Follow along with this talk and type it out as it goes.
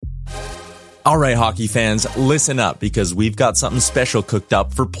All right, hockey fans, listen up because we've got something special cooked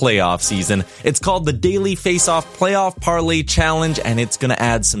up for playoff season. It's called the Daily Face-Off Playoff Parlay Challenge, and it's going to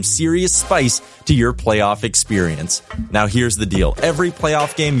add some serious spice to your playoff experience. Now, here's the deal. Every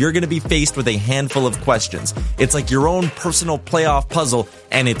playoff game, you're going to be faced with a handful of questions. It's like your own personal playoff puzzle,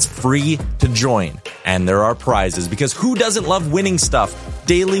 and it's free to join. And there are prizes, because who doesn't love winning stuff?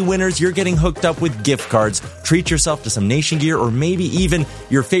 Daily winners, you're getting hooked up with gift cards. Treat yourself to some Nation gear or maybe even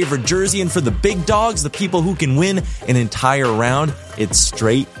your favorite jersey. And for the big dogs, the people who can win an entire round, it's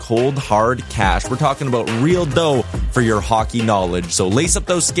straight, cold, hard cash. We're talking about real dough for your hockey knowledge. So lace up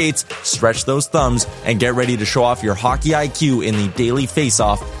those skates, stretch those thumbs, and get ready to show off your hockey IQ in the Daily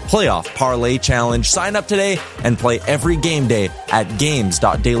Face-Off Playoff Parlay Challenge. Sign up today and play every game day at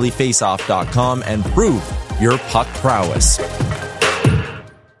games.dailyfaceoff.com and prove your puck prowess.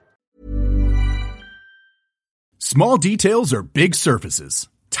 Small details are big surfaces.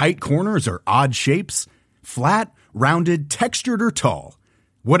 Tight corners are odd shapes. Flat, rounded, textured, or tall.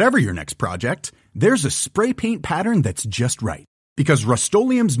 Whatever your next project, there's a spray paint pattern that's just right. Because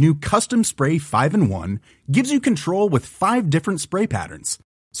Rust-Oleum's new Custom Spray 5-in-1 gives you control with 5 different spray patterns.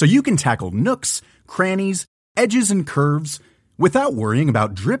 So you can tackle nooks, crannies, edges, and curves without worrying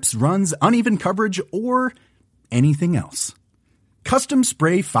about drips, runs, uneven coverage, or anything else. Custom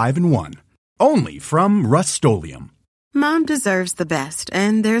Spray 5-in-1. Only from Rust-Oleum. Mom deserves the best,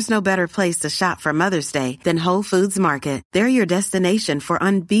 and there's no better place to shop for Mother's Day than Whole Foods Market. They're your destination for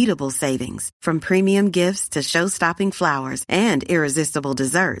unbeatable savings, from premium gifts to show-stopping flowers and irresistible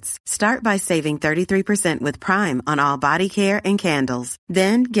desserts. Start by saving 33% with Prime on all body care and candles.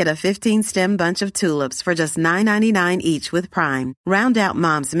 Then get a 15-stem bunch of tulips for just $9.99 each with Prime. Round out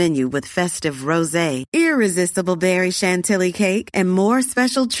Mom's menu with festive rosé, irresistible berry chantilly cake, and more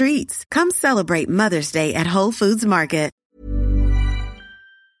special treats. Come celebrate Mother's Day at Whole Foods Market.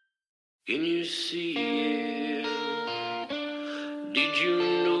 Can you see it? Did you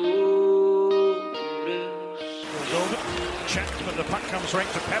notice? Checked, but the puck comes right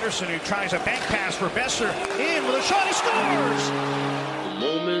to Pettersson, who tries a bank pass for Besser. In with a shot, he scores! A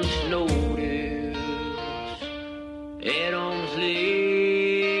moment's notice. At arm's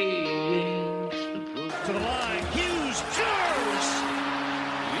length. To the line, Hughes scores!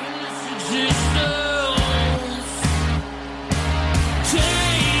 In this existence.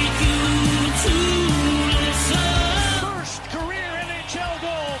 First career NHL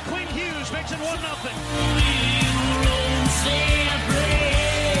goal. Quinn Hughes makes it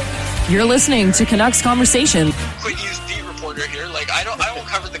 1-0. You're listening to Canucks Conversation. Quinn Hughes, beat reporter here. I won't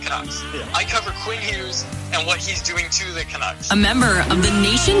cover the Canucks. Yeah. I cover Quinn Hughes and what he's doing to the Canucks. A member of the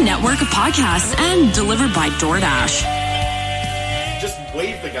Nation Network of Podcasts and delivered by DoorDash. Just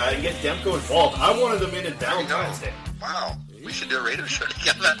wave the guy and get Demko involved. I wanted them in Valentine's Day. Wow. We should do a radio show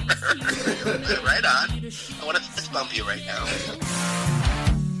together. Right on. I want to fist bump you right now.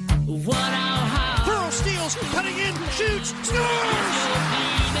 Pearl steals, cutting in, shoots, scores!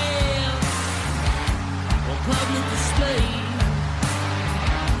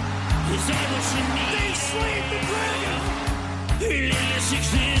 They slayed the dragon!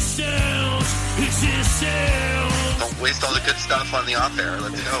 Don't waste all the good stuff on the off air.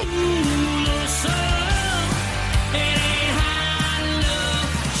 Let's go.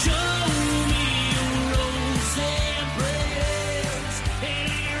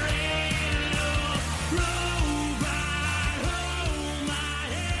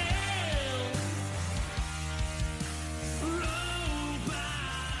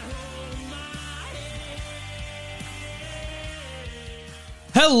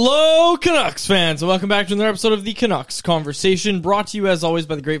 Hello, Canucks fans, and welcome back to another episode of the Canucks Conversation, brought to you, as always,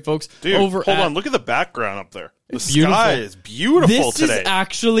 by the great folks over hold on, look at the background up there. The sky is beautiful today. This is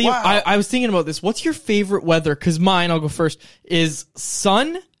actually, wow. I was thinking about this. What's your favorite weather? Because mine, I'll go first, is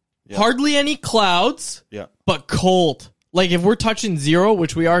sun, hardly any clouds, but cold. Like, if we're touching 0,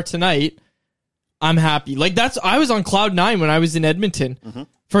 which we are tonight, I'm happy. Like, I was on cloud 9 when I was in Edmonton. Mm-hmm.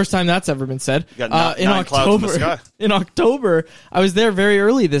 First time that's ever been said. In October, in October, I was there very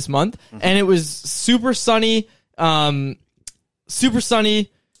early this month, and it was super sunny, friggin'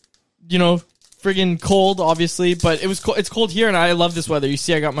 cold, obviously, but it's cold here, and I love this weather. You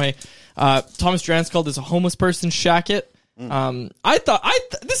see, I got my Thomas Drance called this a homeless person's shacket. I thought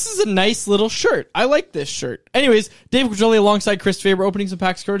this is a nice little shirt. I like this shirt. Anyways, Dave Quadrelli alongside Chris Faber opening some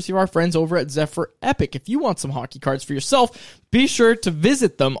packs courtesy of our friends over at Zephyr Epic. If you want some hockey cards for yourself, be sure to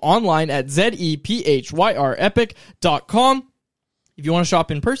visit them online at zephyrepic.com. If you want to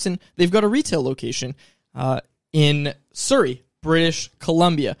shop in person, they've got a retail location in Surrey, British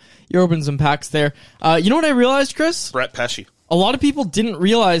Columbia. You're opening some packs there. You know what I realized, Chris? Brett Pesci. A lot of people didn't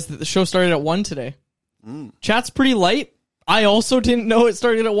realize that the show started at 1 today. Chat's pretty light. I also didn't know it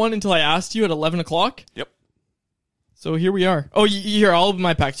started at 1 until I asked you at 11 o'clock. Yep. So here we are. Oh, you hear all of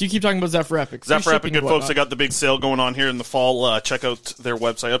my packs. You keep talking about Zephyr Epic. Zephyr Epic, good folks. They got the big sale going on here in the fall. Check out their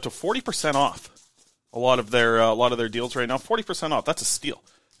website. Up to 40% off. A lot of their deals right now. 40% off. That's a steal.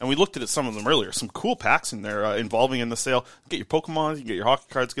 And we looked at some of them earlier. Some cool packs in there involving in the sale. Get your Pokemon, you can get your hockey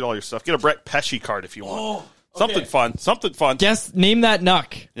cards, get all your stuff. Get a Brett Pesci card if you want. Something fun. Guess, name that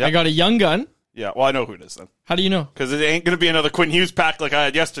Nuck. Yep. I got a Young Gun. Yeah, well, I know who it is then. How do you know? Because it ain't going to be another Quinn Hughes pack like I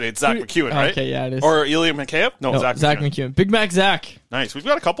had yesterday. It's Zach McEwen, right? Okay, yeah, it is. Or Ilya Mikheyev? No, Zach McEwen. Big Mac Zach. Nice. We've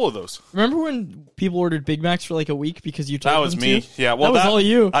got a couple of those. Remember when people ordered Big Macs for like a week because you told them to? That was me. Yeah, well, that was all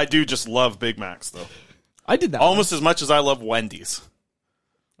you. I do just love Big Macs, though. I did that. Almost as much as I love Wendy's.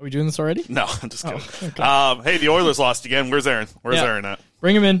 Are we doing this already? No, I'm just kidding. Okay. Hey, the Oilers lost again. Where's Aaron? Aaron at?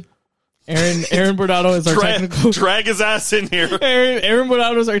 Bring him in. Aaron Bordato is our technical... Drag his ass in here. Aaron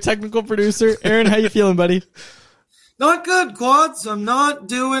Bordato is our technical producer. Aaron, how you feeling, buddy? Not good, Quads. I'm not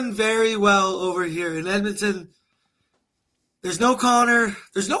doing very well over here in Edmonton. There's no Connor.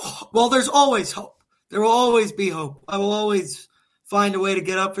 There's always hope. There will always be hope. I will always find a way to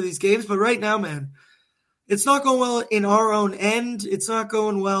get up for these games. But right now, man, it's not going well in our own end. It's not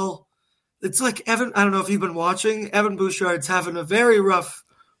going well. It's like Evan, I don't know if you've been watching. Evan Bouchard's having a very rough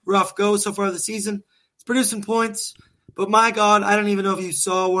go so far this season. He's producing points. But my God, I don't even know if you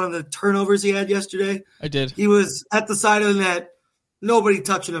saw one of the turnovers he had yesterday. I did. He was at the side of the net, nobody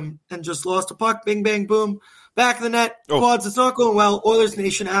touching him, and just lost a puck. Bing, bang, boom. Back of the net. Quads, it's not going well. Oilers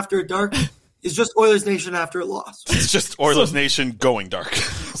Nation after a dark is just Oilers Nation after a loss. It's just Oilers Nation going dark.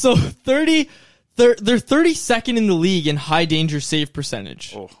 So they're 32nd in the league in high danger save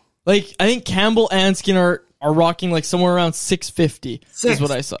percentage. Oh. Like, I think Campbell and Skin are rocking like somewhere around 650 is what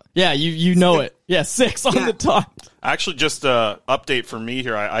I saw. Yeah, you know it. Yeah, 6 on the top. Actually, just an update for me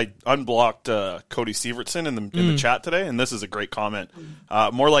here. I unblocked Cody Sievertson in the chat today, and this is a great comment.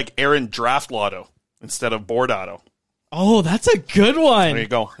 More like Aaron Draft Lotto instead of Bordato. Oh, that's a good one. There you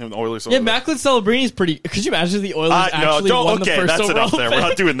go. The Oilers. Yeah, Macklin Celebrini is pretty. Could you imagine the Oilers actually won the first that's overall enough there. We're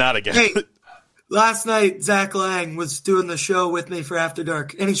not doing that again. Hey, last night, Zach Lang was doing the show with me for After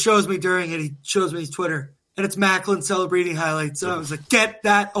Dark, and he shows me during it. He shows me his Twitter, and it's Macklin Celebrini highlights. And I was like, get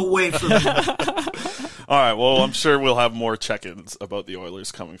that away from me. All right, well, I'm sure we'll have more check-ins about the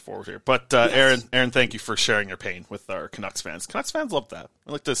Oilers coming forward here. But yes. Aaron, thank you for sharing your pain with our Canucks fans. Canucks fans love that.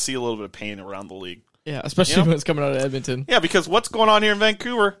 I like to see a little bit of pain around the league. Yeah, especially when it's coming out of Edmonton. Yeah, because what's going on here in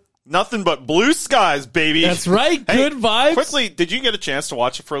Vancouver? Nothing but blue skies, baby. That's right. Good vibes. Quickly, did you get a chance to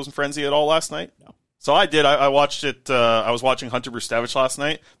watch the Frozen Frenzy at all last night? No. So I did. I watched it. I was watching Hunter Brustevich last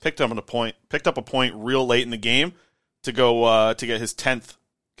night. Picked up a point real late in the game to go to get his 10th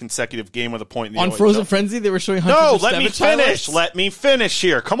consecutive game with a point in the on OHL. Frozen Frenzy. They were showing Hunter Brustevich. Let me finish. Highlights? Let me finish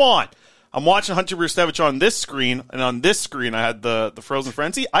here. Come on. I'm watching Hunter Brustevich on this screen, and on this screen I had the Frozen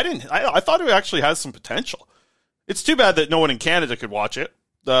Frenzy. I thought it actually has some potential. It's too bad that no one in Canada could watch it,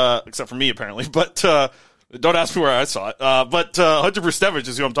 except for me apparently. But don't ask me where I saw it. But Hunter Brustevich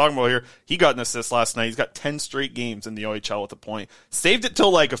is who I'm talking about here. He got an assist last night. He's got 10 straight games in the OHL with a point. Saved it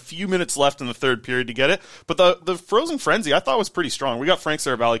till like a few minutes left in the third period to get it. But the Frozen Frenzy I thought was pretty strong. We got Frank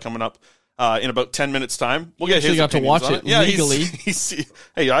Seravalli coming up in about 10 minutes time. We'll get his got to watch it legally.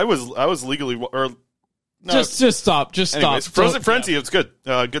 Hey, I was legally or no. Just stop. Anyways, Stop. Frozen Frenzy. It's good.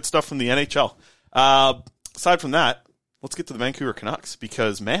 Good stuff from the NHL. Aside from that, let's get to the Vancouver Canucks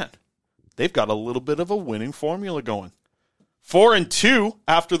because, man, they've got a little bit of a winning formula going. 4-2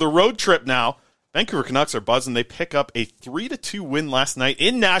 after the road trip now. Vancouver Canucks are buzzing. They pick up a 3-2 win last night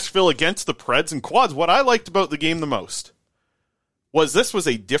in Nashville against the Preds. And Quads, what I liked about the game the most was this was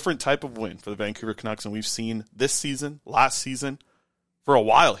a different type of win for the Vancouver Canucks than we've seen this season, last season, for a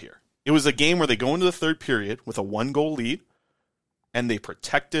while here. It was a game where they go into the third period with a 1-goal lead, and they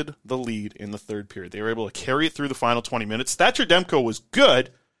protected the lead in the third period. They were able to carry it through the final 20 minutes. Thatcher Demko was good,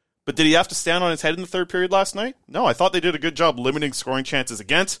 but did he have to stand on his head in the third period last night? No, I thought they did a good job limiting scoring chances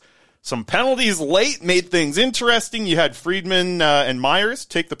against. Some penalties late made things interesting. You had Friedman and Myers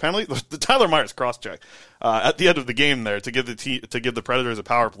take the penalty. The Tyler Myers cross-check at the end of the game there to give the Predators a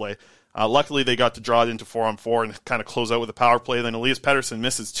power play. Luckily, they got to draw it into 4-on-4 and kind of close out with a power play. Then Elias Pettersson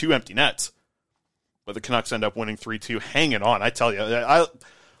misses 2 empty nets. But the Canucks end up winning 3-2. Hanging on, I tell you.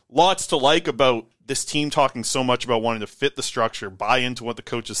 Lots to like about this team talking so much about wanting to fit the structure, buy into what the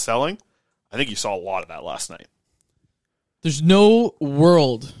coach is selling. I think you saw a lot of that last night. There's no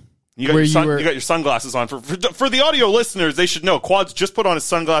world you got your sunglasses on. For the audio listeners, they should know. Quads just put on his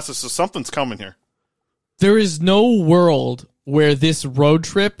sunglasses, so something's coming here. There is no world where this road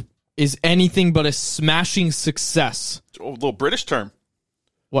trip is anything but a smashing success. Oh, a little British term.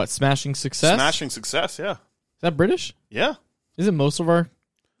 What, smashing success? Smashing success, yeah. Is that British? Yeah. Isn't most of our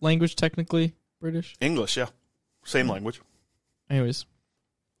language technically British? English, yeah. Same language. Anyways,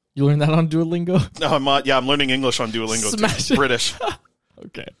 you learned that on Duolingo? No, I'm learning English on Duolingo. Smashing. British.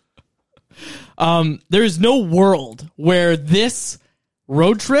 Okay. There's no world where this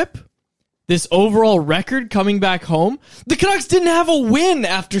road trip, this overall record coming back home, the Canucks didn't have a win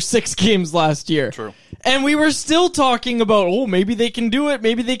after 6 games last year. True. And we were still talking about, maybe they can do it.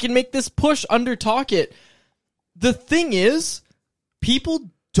 Maybe they can make this push under Tocchet. The thing is, people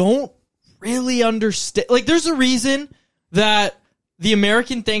don't really understand. Like, there's a reason that the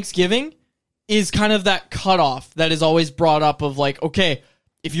American Thanksgiving is kind of that cutoff that is always brought up of like, okay,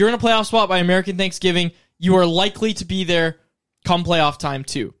 if you're in a playoff spot by American Thanksgiving, you are likely to be there come playoff time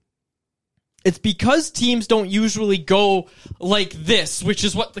too. It's because teams don't usually go like this, which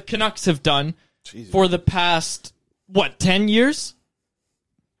is what the Canucks have done for the past, 10 years?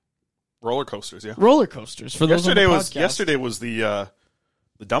 Roller coasters, yeah. Roller coasters. For those yesterday was the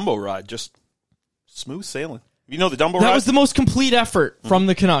Dumbo ride, just smooth sailing. You know the Dumbo ride? That was the most complete effort from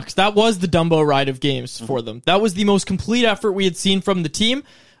the Canucks. That was the Dumbo ride of games for them. That was the most complete effort we had seen from the team.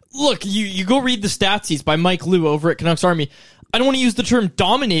 Look, you go read the statsies by Mike Liu over at Canucks Army. I don't want to use the term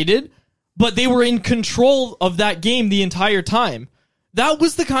dominated, but they were in control of that game the entire time. That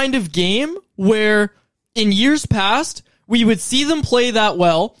was the kind of game where in years past, we would see them play that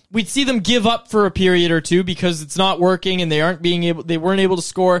well. We'd see them give up for a period or two because it's not working and they weren't able to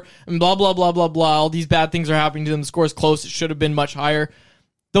score and blah, blah, blah, blah, blah. All these bad things are happening to them. The score's close. It should have been much higher.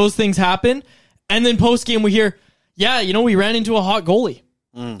 Those things happen. And then post game we hear, we ran into a hot goalie.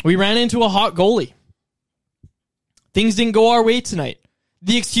 We ran into a hot goalie. Things didn't go our way tonight.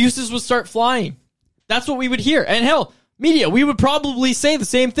 The excuses would start flying. That's what we would hear. And hell, media, we would probably say the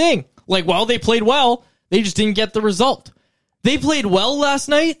same thing. Like, they played well. They just didn't get the result. They played well last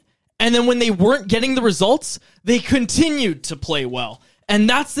night, and then when they weren't getting the results, they continued to play well. And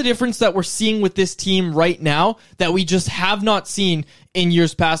that's the difference that we're seeing with this team right now that we just have not seen in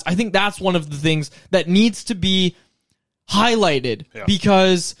years past. I think that's one of the things that needs to be highlighted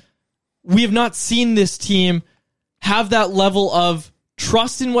because we have not seen this team have that level of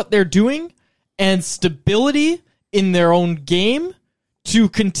trust in what they're doing and stability in their own game to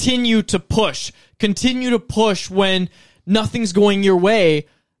continue to push when nothing's going your way.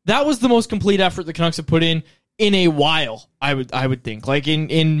 That was the most complete effort the Canucks have put in a while, I would think. Like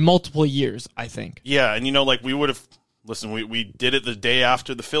in multiple years, I think. Yeah, and we would have we did it the day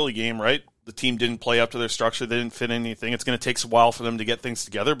after the Philly game, right? The team didn't play up to their structure, they didn't fit anything. It's going to take a while for them to get things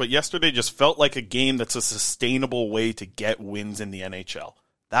together, but yesterday just felt like a game that's a sustainable way to get wins in the NHL.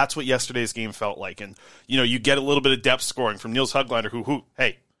 That's what yesterday's game felt like. And you get a little bit of depth scoring from Niels Höglander, who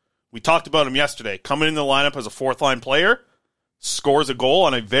hey, we talked about him yesterday. Coming in the lineup as a fourth-line player, scores a goal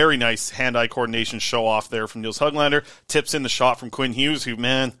on a very nice hand-eye coordination show-off there from Niels Höglander. Tips in the shot from Quinn Hughes, who,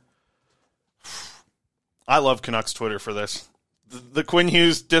 man, I love Canucks Twitter for this. The Quinn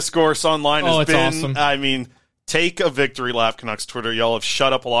Hughes discourse online has been, awesome. I mean, take a victory lap, Canucks Twitter. Y'all have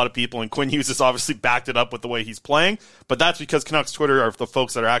shut up a lot of people, and Quinn Hughes has obviously backed it up with the way he's playing, but that's because Canucks Twitter are the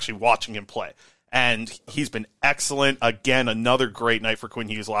folks that are actually watching him play. And he's been excellent. Again, another great night for Quinn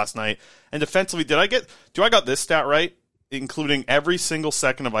Hughes last night. And defensively, do I got this stat right? Including every single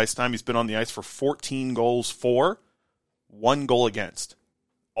second of ice time, he's been on the ice for 14 goals for, 1 goal against,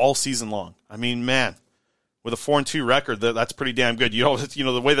 all season long. I mean, man, with a 4-2 record, that's pretty damn good.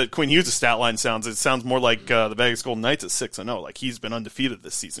 The way that Quinn Hughes' stat line sounds, it sounds more like the Vegas Golden Knights at 6-0. Like he's been undefeated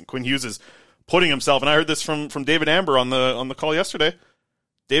this season. Quinn Hughes is putting himself, and I heard this from David Amber on the call yesterday.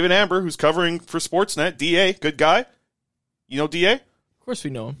 David Amber, who's covering for Sportsnet, DA, good guy. You know DA? Of course we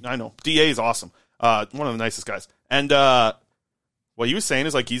know him. I know. DA is awesome. One of the nicest guys. And what he was saying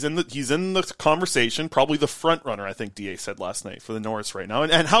is like he's in the conversation, probably the front runner, I think DA said last night for the Norris right now.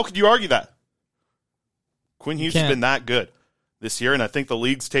 And how could you argue that? Quinn Hughes has been that good this year, and I think the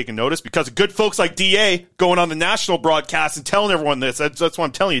league's taken notice because of good folks like DA going on the national broadcast and telling everyone this. That's what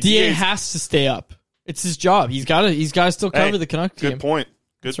I'm telling you. DA has to stay up. It's his job. He's got to still cover the Canucks game. Good point.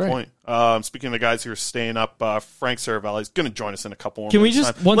 Good point. Right. Speaking of the guys who are staying up, Frank Seravalli is going to join us in a couple more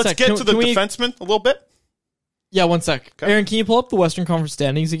minutes. Let's get to the defenseman a little bit. Yeah, 1 sec. Okay. Aaron, can you pull up the Western Conference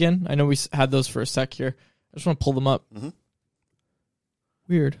standings again? I know we had those for a sec here. I just want to pull them up. Mm-hmm.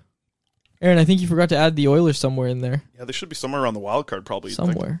 Weird. Aaron, I think you forgot to add the Oilers somewhere in there. Yeah, they should be somewhere around the wild card probably.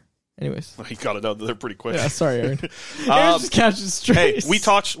 Somewhere. Anyways. He got it out there pretty quick. Yeah, sorry, Aaron. Aaron just catches strays. Hey,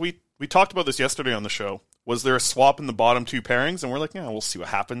 we talked about this yesterday on the show. Was there a swap in the bottom two pairings? And we're like, yeah, we'll see what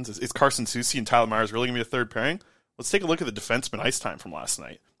happens. Is Carson Soucy and Tyler Myers really going to be a third pairing? Let's take a look at the defenseman ice time from last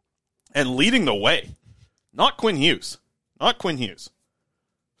night. And leading the way, not Quinn Hughes.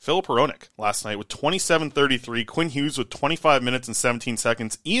 Philip Hronik last night with 27:33. Quinn Hughes with 25 minutes and 17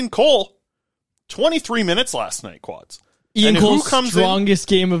 seconds. Ian Cole, 23 minutes last night, Quads. Ian Cole's strongest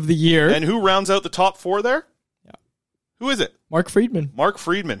game of the year. And who rounds out the top 4 there? Yeah. Who is it? Mark Friedman. Mark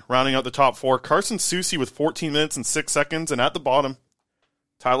Friedman rounding out the top 4. Carson Soucy with 14 minutes and 6 seconds. And at the bottom,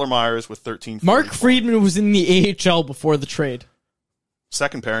 Tyler Myers with 13. Mark Friedman was in the AHL before the trade.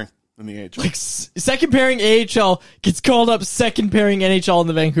 Second pairing in the AHL. Like second pairing AHL gets called up second pairing NHL in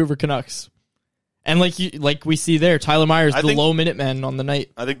the Vancouver Canucks. And like we see there, Tyler Myers, the low minute man on the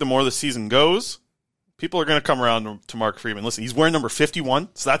night. I think the more the season goes, people are going to come around to Mark Friedman. Listen, he's wearing number 51,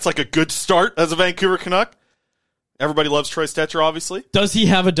 so that's like a good start as a Vancouver Canuck. Everybody loves Troy Stetcher, obviously. Does he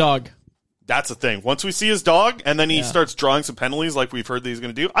have a dog? That's the thing. Once we see his dog, and then he starts drawing some penalties like we've heard that he's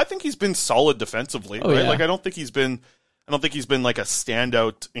going to do, I think he's been solid defensively. Right? Yeah. Like I don't think he's been like a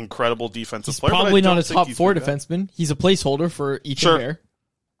standout, incredible defensive player. Probably not a top 4 defenseman. He's a placeholder for Ethan Bear.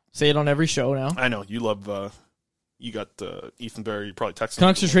 Say it on every show now. I know you love. You got Ethan Bear. You probably texted.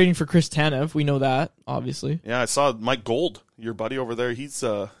 Canucks are trading for Chris Tanev. We know that, obviously. Yeah, I saw Mike Gold, your buddy over there. He's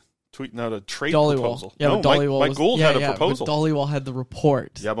tweeting out a trade Dollywall. proposal. Yeah, no, Mike Gould had a proposal. But Dollywall had the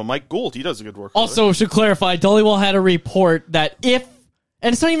report. Yeah, but Mike Gould, he does a good work. Also, should clarify, Dollywall had a report that and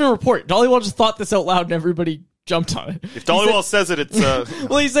it's not even a report. Dollywall just thought this out loud and everybody jumped on it. If Dollywall says it, it's...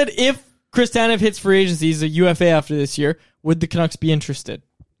 well, he said if Chris Tanev hits free agency, he's a UFA after this year, would the Canucks be interested?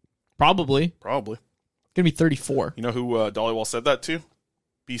 Probably. Going to be 34. You know who Dollywall said that to?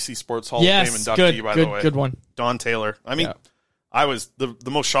 BC Sports Hall of Fame inductee, by the way. Good one. Don Taylor. I mean... Yeah. I was the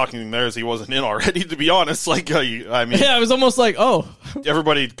most shocking thing there is he wasn't in already. To be honest, I mean, yeah, it was almost like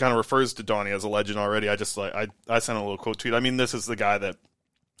everybody kind of refers to Donnie as a legend already. I just I sent a little quote tweet. I mean, this is the guy that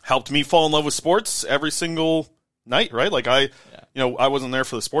helped me fall in love with sports every single night, right? Like I wasn't there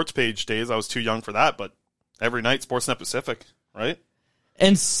for the sports page days. I was too young for that, but every night, Sportsnet Pacific, right?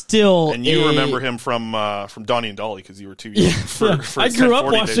 And still, you remember him from Donnie and Dolly because you were too young. For I grew up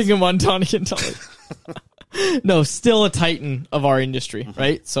watching him on Donnie and Dolly. No, still a titan of our industry,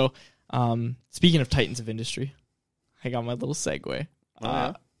 right? So, speaking of titans of industry, I got my little segue.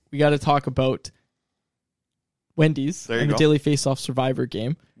 We got to talk about Wendy's and the Daily Face-Off Survivor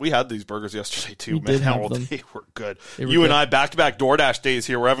game. We had these burgers yesterday too, man. They were good. And I back-to-back DoorDash days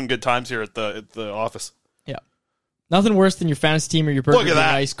here. We're having good times here at the office. Yeah. Nothing worse than your fantasy team or your burger being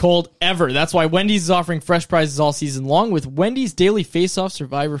ice cold ever. That's why Wendy's is offering fresh prizes all season long with Wendy's Daily Face-Off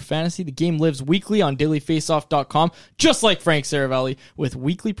Survivor Fantasy. The game lives weekly on dailyfaceoff.com, just like Frank Seravalli, with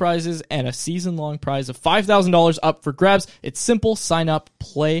weekly prizes and a season-long prize of $5,000 up for grabs. It's simple. Sign up,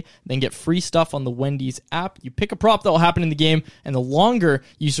 play, then get free stuff on the Wendy's app. You pick a prop that will happen in the game, and the longer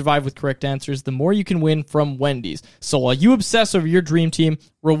you survive with correct answers, the more you can win from Wendy's. So while you obsess over your dream team,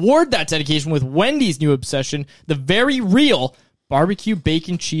 reward that dedication with Wendy's new obsession, the very real barbecue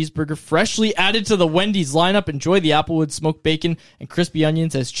bacon cheeseburger, freshly added to the Wendy's lineup. Enjoy the Applewood smoked bacon and crispy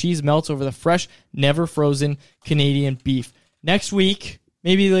onions as cheese melts over the fresh, never frozen Canadian beef. Next week,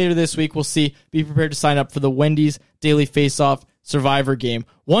 maybe later this week, we'll see. Be prepared to sign up for the Wendy's Daily Face-Off Survivor game.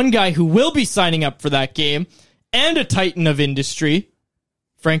 One guy who will be signing up for that game, and a titan of industry,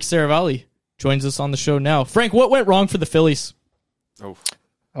 Frank Seravalli, joins us on the show now. Frank, what went wrong for the Phillies?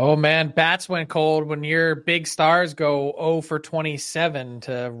 Oh, man, bats went cold when your big stars go 0 for 27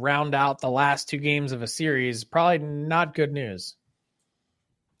 to round out the last 2 games of a series. Probably not good news.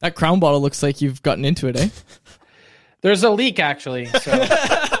 That Crown bottle looks like you've gotten into it, eh? There's a leak, actually.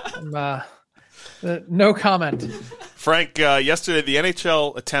 So, no comment. Frank, yesterday the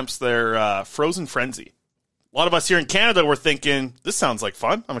NHL attempts their Frozen Frenzy. A lot of us here in Canada were thinking, this sounds like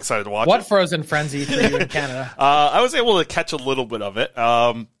fun. I'm excited to watch it. What Frozen Frenzy for you in Canada? I was able to catch a little bit of it.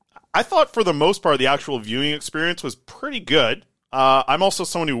 I thought for the most part, the actual viewing experience was pretty good. I'm also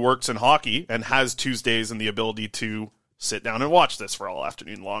someone who works in hockey and has Tuesdays and the ability to sit down and watch this for all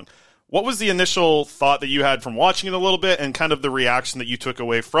afternoon long. What was the initial thought that you had from watching it a little bit and kind of the reaction that you took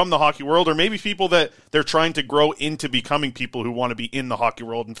away from the hockey world, or maybe people that they're trying to grow into becoming people who want to be in the hockey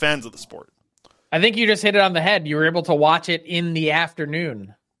world and fans of the sport? I think you just hit it on the head. You were able to watch it in the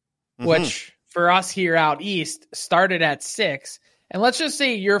afternoon, which for us here out east started at 6. And let's just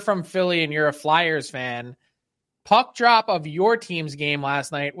say you're from Philly and you're a Flyers fan. Puck drop of your team's game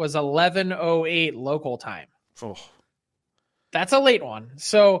last night was 11:08 local time. Oh. That's a late one.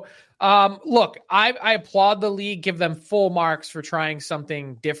 So, look, I applaud the league, give them full marks for trying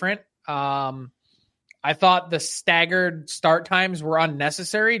something different. I thought the staggered start times were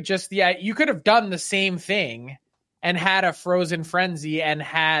unnecessary. You could have done the same thing and had a Frozen Frenzy and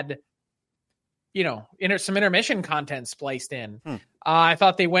had, some intermission content spliced in. I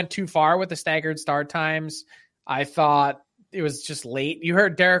thought they went too far with the staggered start times. I thought it was just late. You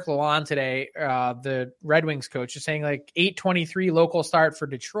heard Derek Lalonde today, the Red Wings coach, just saying like 8:23 local start for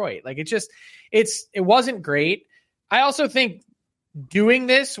Detroit. Like it wasn't great. I also think doing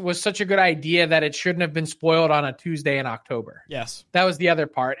this was such a good idea that it shouldn't have been spoiled on a Tuesday in October. Yes. That was the other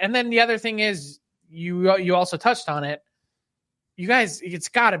part. And then the other thing is you also touched on it. You guys, it's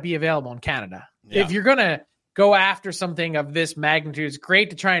got to be available in Canada. Yeah. If you're going to go after something of this magnitude, it's great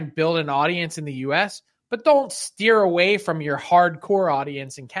to try and build an audience in the US, but don't steer away from your hardcore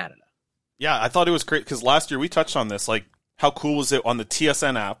audience in Canada. Yeah, I thought it was great because last year we touched on this. Like, how cool was it on the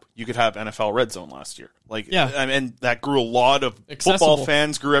TSN app? You could have NFL Red Zone last year. Like, yeah, and that grew a lot of football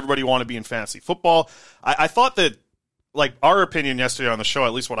fans, grew everybody want to be in fantasy football. I thought that, like, our opinion yesterday on the show,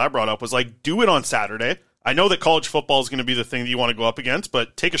 at least what I brought up, was like, do it on Saturday. I know that college football is going to be the thing that you want to go up against,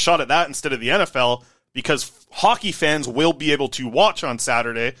 but take a shot at that instead of the NFL because hockey fans will be able to watch on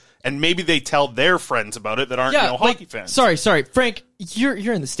Saturday. And maybe they tell their friends about it that aren't hockey fans. Sorry, Frank. You're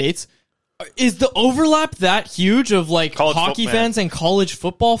in the States. Is the overlap that huge of like college hockey fans and college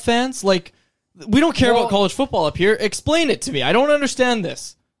football fans? Like, we don't care about college football up here. Explain it to me. I don't understand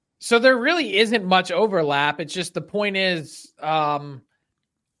this. So there really isn't much overlap. It's just the point is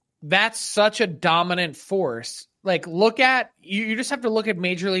that's such a dominant force. Like, look at you just have to look at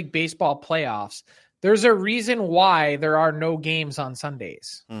Major League Baseball playoffs. There's a reason why there are no games on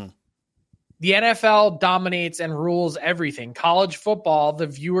Sundays. The NFL dominates and rules everything. College football, the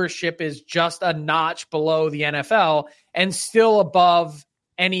viewership is just a notch below the NFL and still above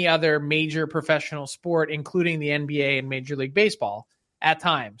any other major professional sport, including the NBA and Major League Baseball at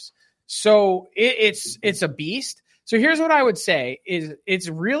times. So it's a beast. So here's what I would say is it's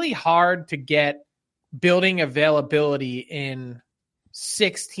really hard to get building availability in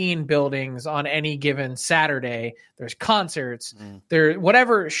 16 buildings on any given Saturday. There's concerts, there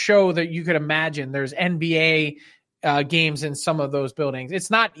whatever show that you could imagine. There's NBA games in some of those buildings.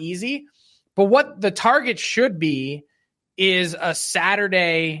 It's not easy, but what the target should be is a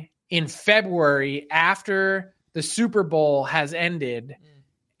Saturday in February after the Super Bowl has ended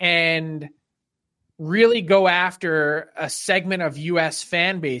and really go after a segment of US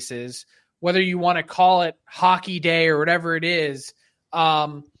fan bases, whether you want to call it Hockey Day or whatever it is.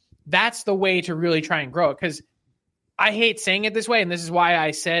 That's the way to really try and grow it. Because I hate saying it this way, and this is why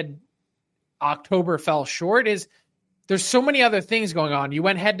I said October fell short, is there's so many other things going on. You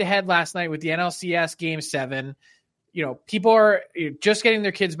went head-to-head last night with the NLCS Game 7. You know, people are just getting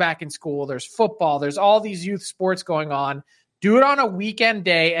their kids back in school. There's football. There's all these youth sports going on. Do it on a weekend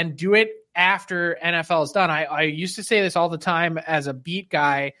day and do it after NFL is done. I used to say this all the time as a beat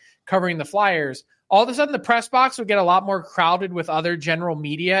guy covering the Flyers. All of a sudden, the press box would get a lot more crowded with other general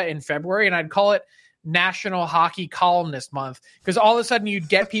media in February, and I'd call it National Hockey Columnist Month, because all of a sudden you'd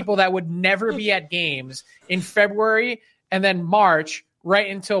get people that would never be at games in February and then March,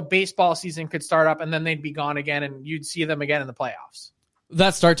 right until baseball season could start up, and then they'd be gone again, and you'd see them again in the playoffs.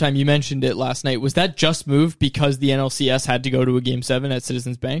 That start time, you mentioned it last night. Was that just moved because the NLCS had to go to a Game 7 at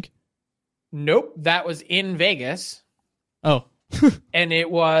Citizens Bank? Nope, that was in Vegas. Oh. And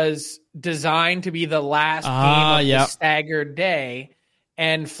it was designed to be the last game of the staggered day,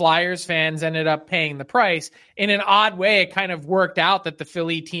 and Flyers fans ended up paying the price. In an odd way, it kind of worked out that the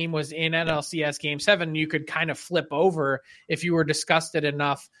Philly team was in NLCS Game 7. You could kind of flip over if you were disgusted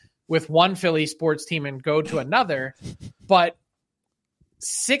enough with one Philly sports team and go to another. But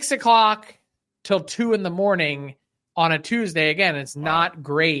 6 o'clock till 2 in the morning on a Tuesday, again, it's not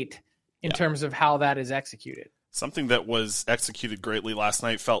great in terms of how that is executed. Something that was executed greatly last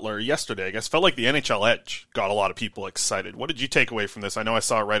night felt like the NHL Edge got a lot of people excited. What did you take away from this? I know I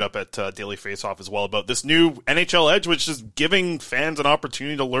saw it right up at Daily Faceoff as well about this new NHL Edge, which is giving fans an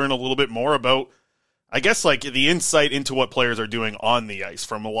opportunity to learn a little bit more about, I guess, like the insight into what players are doing on the ice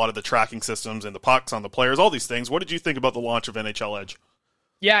from a lot of the tracking systems and the pucks on the players, all these things. What did you think about the launch of NHL Edge?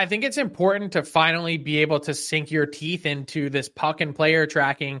 Yeah, I think it's important to finally be able to sink your teeth into this puck and player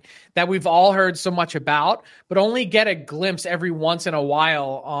tracking that we've all heard so much about, but only get a glimpse every once in a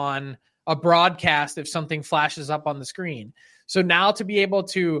while on a broadcast if something flashes up on the screen. So now to be able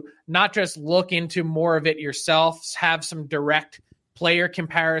to not just look into more of it yourself, have some direct player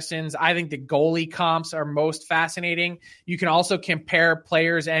comparisons. I think the goalie comps are most fascinating. You can also compare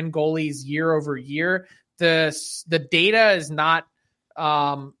players and goalies year over year. The data is not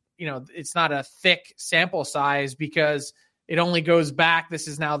it's not a thick sample size because it only goes back. This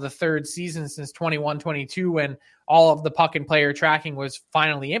is now the third season since 21-22 when all of the puck and player tracking was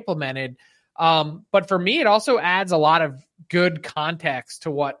finally implemented. But for me, it also adds a lot of good context to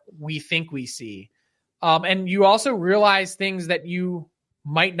what we think we see. And you also realize things that you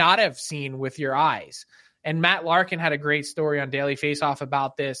might not have seen with your eyes. And Matt Larkin had a great story on Daily Faceoff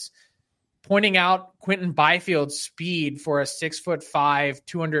about this, pointing out Quentin Byfield's speed for a 6'5",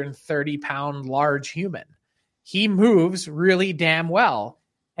 230-pound large human. He moves really damn well.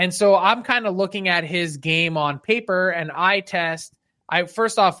 And so I'm kind of looking at his game on paper and eye test. I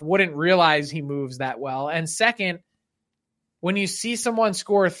first off wouldn't realize he moves that well. And second, when you see someone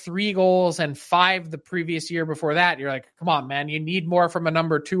score 3 goals and 5 the previous year before that, you're like, come on, man, you need more from a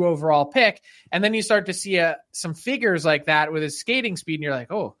number 2 overall pick. And then you start to see some figures like that with his skating speed, and you're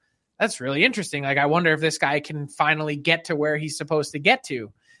like, oh, that's really interesting. Like, I wonder if this guy can finally get to where he's supposed to get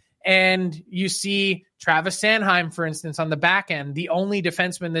to. And you see Travis Sanheim, for instance, on the back end, the only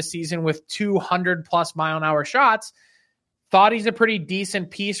defenseman this season with 200+ mile-an-hour shots, thought he's a pretty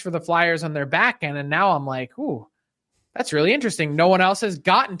decent piece for the Flyers on their back end. And now I'm like, ooh, that's really interesting. No one else has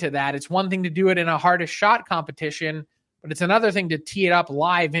gotten to that. It's one thing to do it in a hardest shot competition, but it's another thing to tee it up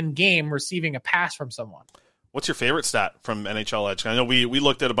live in game, receiving a pass from someone. What's your favorite stat from NHL Edge? I know we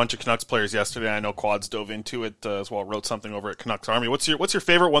looked at a bunch of Canucks players yesterday. I know Quads dove into it as well, wrote something over at Canucks Army. What's your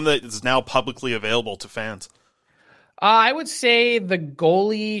favorite one that is now publicly available to fans? I would say the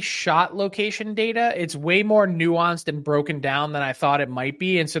goalie shot location data. It's way more nuanced and broken down than I thought it might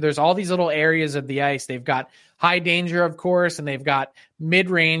be. And so there's all these little areas of the ice. They've got high danger, of course, and they've got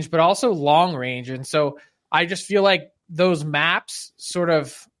mid-range, but also long range. And so I just feel like those maps sort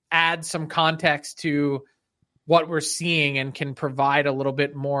of add some context to what we're seeing and can provide a little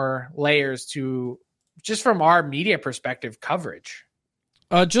bit more layers to, just from our media perspective, coverage.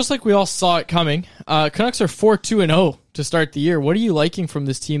 Just like we all saw it coming, Canucks are 4-2-0 to start the year. What are you liking from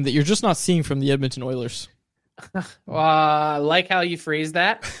this team that you're just not seeing from the Edmonton Oilers? Like how you phrased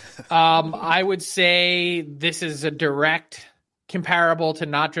that. I would say this is a direct comparable to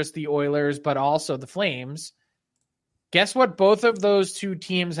not just the Oilers, but also the Flames. Guess what both of those two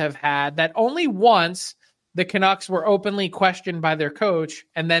teams have had that only once the Canucks were openly questioned by their coach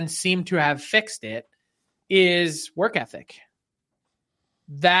and then seemed to have fixed it, is work ethic.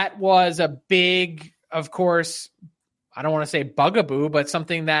 That was a big, of course, I don't want to say bugaboo, but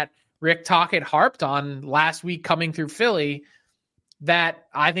something that Rick Tocchet harped on last week coming through Philly, that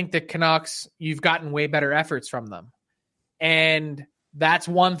I think the Canucks, you've gotten way better efforts from them. And that's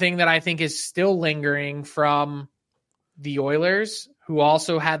one thing that I think is still lingering from the Oilers, who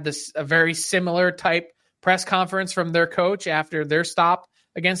also had a very similar type press conference from their coach after their stop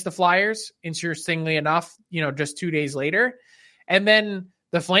against the Flyers, interestingly enough, just 2 days later. And then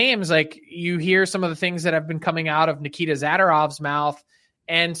the Flames, like, you hear some of the things that have been coming out of Nikita Zadorov's mouth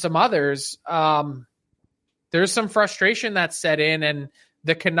and some others. There's some frustration that's set in, and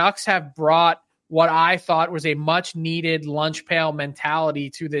the Canucks have brought what I thought was a much needed lunch pail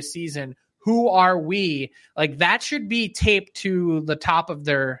mentality to this season. Who are we? Like, that should be taped to the top of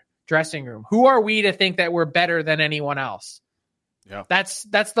their dressing room. Who are we to think that we're better than anyone else? Yeah. That's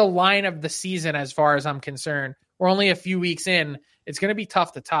the line of the season as far as I'm concerned. We're only a few weeks in. It's going to be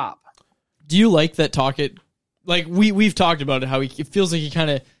tough to top. Do you like that Tocchet? Like, we've talked about it, how it feels like he kind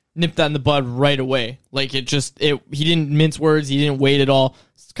of nipped that in the bud right away. Like, he didn't mince words. He didn't wait at all.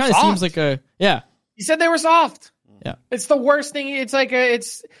 It kind of seems like He said they were soft. Yeah. It's the worst thing. It's like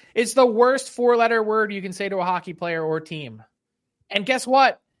it's the worst 4-letter word you can say to a hockey player or team. And guess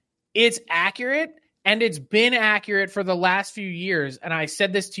what? It's accurate, and it's been accurate for the last few years. And I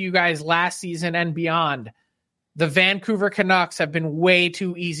said this to you guys last season and beyond. The Vancouver Canucks have been way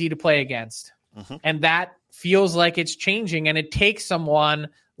too easy to play against. Mm-hmm. And that feels like it's changing. And it takes someone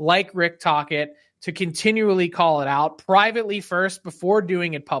like Rick Tocchet to continually call it out privately first before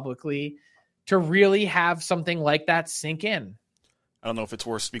doing it publicly, to really have something like that sink in. I don't know if it's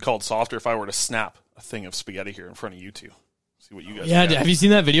worse to be called soft or if I were to snap a thing of spaghetti here in front of you two. See what you guys got. Have you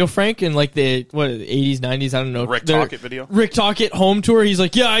seen that video, Frank, in like the 80s, 90s? I don't know. Rick Tocchet video? Rick Tocchet home tour. He's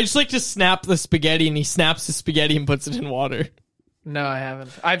like, I just like to snap the spaghetti, and he snaps the spaghetti and puts it in water. No, I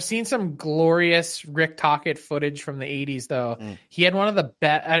haven't. I've seen some glorious Rick Tocchet footage from the 80s, though. He had one of the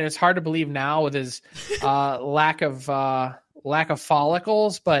best, and it's hard to believe now with his lack of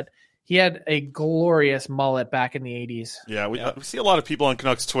follicles, but he had a glorious mullet back in the 80s. Yeah, we see a lot of people on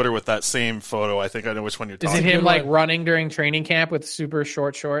Canucks Twitter with that same photo. I think I know which one you're talking about. Is it him like running during training camp with super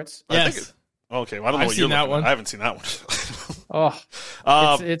short shorts? Yes. Okay, well, I don't know what you're looking at. I haven't seen that one.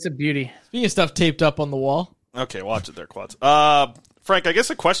 It's a beauty. Speaking of stuff taped up on the wall. Okay, watch it there, Quads. Frank, I guess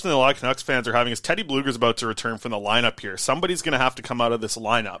a question that a lot of Canucks fans are having is Teddy Bluger's about to return from the lineup here. Somebody's going to have to come out of this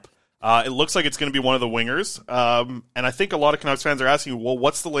lineup. It looks like it's going to be one of the wingers. And I think a lot of Canucks fans are asking, well,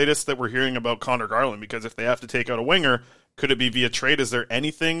 what's the latest that we're hearing about Connor Garland? Because if they have to take out a winger, Could it be via trade? Is there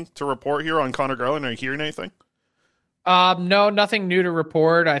anything to report here on Connor Garland? Are you hearing anything? No, nothing new to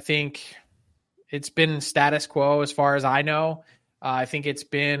report. I think it's been status quo as far as I know. I think it's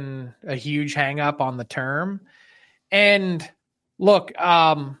been a huge hang up on the term. And look,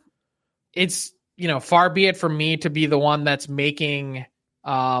 it's, far be it from me to be the one that's making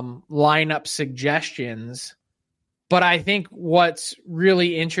lineup suggestions. But I think what's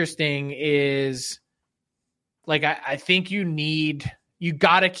really interesting is, like, I think you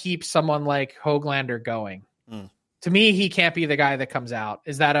got to keep someone like Höglander going. To me, he can't be the guy that comes out.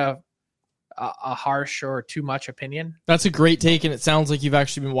 Is that a harsh or too much opinion? That's a great take, and it sounds like you've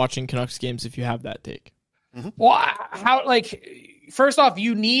actually been watching Canucks games if you have that take. Mm-hmm. Well, first off,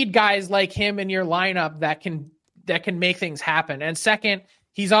 you need guys like him in your lineup that can make things happen. And second,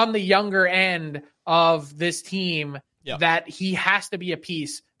 he's on the younger end of this team that he has to be a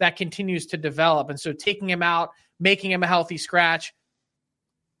piece that continues to develop. And so taking him out, making him a healthy scratch,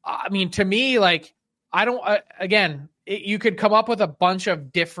 I mean, to me, like, I don't, you could come up with a bunch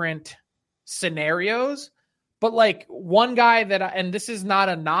of different scenarios, but like one guy and this is not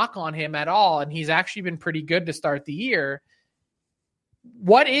a knock on him at all, and he's actually been pretty good to start the year.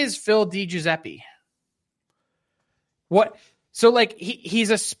 What is Phil DiGiuseppe? What? So like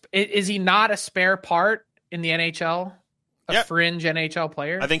is he not a spare part in the NHL? A fringe NHL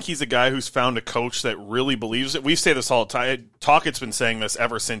player? I think he's a guy who's found a coach that really believes it. We say this all the time. Talkett's been saying this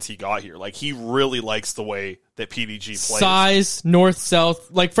ever since he got here. Like, he really likes the way that PDG plays. Size,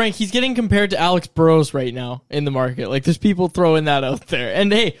 north-south. Like, Frank, he's getting compared to Alex Burrows right now in the market. Like, there's people throwing that out there.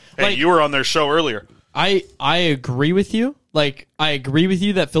 And hey, you were on their show earlier. I agree with you. Like, I agree with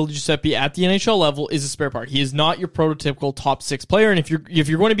you that Phil DiGiuseppe at the NHL level is a spare part. He is not your prototypical top 6 player. And if you're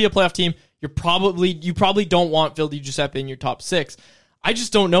going to be a playoff team, you probably don't want Phil DiGiuseppe in your top 6. I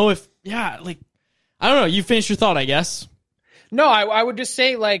just don't know if, I don't know. You finish your thought, I guess. No, I would just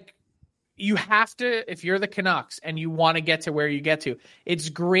say, like, you have to, if you're the Canucks and you want to get to where you get to, it's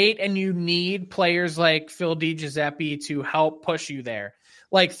great, and you need players like Phil DiGiuseppe to help push you there.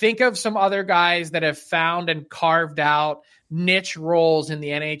 Like, think of some other guys that have found and carved out niche roles in the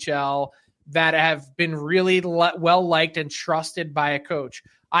NHL that have been really well liked and trusted by a coach.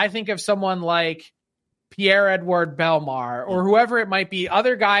 I think of someone like Pierre-Edouard Bellemare or whoever it might be,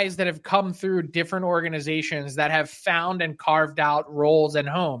 other guys that have come through different organizations that have found and carved out roles and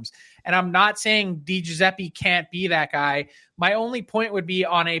homes. And I'm not saying DiGiuseppe can't be that guy. My only point would be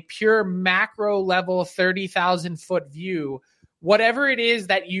on a pure macro level, 30,000 foot view, whatever it is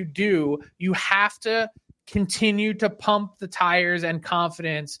that you do, you have to continue to pump the tires and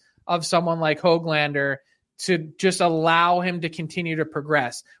confidence of someone like Höglander to just allow him to continue to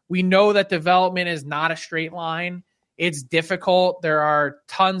progress. We know that development is not a straight line. It's difficult. There are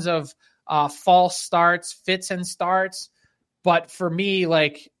tons of false starts, fits and starts. But for me,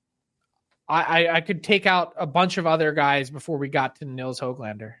 like, I could take out a bunch of other guys before we got to Nils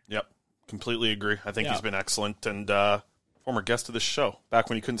Höglander. Yep, completely agree. I think he's been excellent, and former guest of the show. Back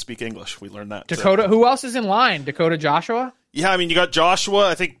when you couldn't speak English, we learned that. Dakota, who else is in line? Dakota Joshua? Yeah, I mean, you got Joshua.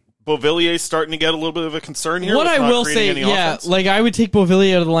 I think Beauvillier's starting to get a little bit of a concern here. What I will say, like, I would take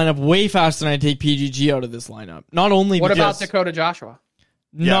Beauvillier out of the lineup way faster than I'd take PGG out of this lineup. Not only what about Dakota Joshua?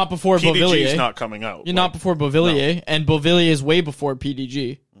 Not before Beauvillier. PDG's not coming out. You're not before Beauvillier, no. And Beauvillier is way before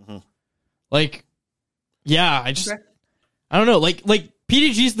PDG. Mm-hmm. Like, I don't know. Like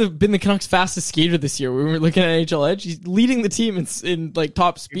PDG's been the Canucks' fastest skater this year. We were looking at NHL Edge. He's leading the team in like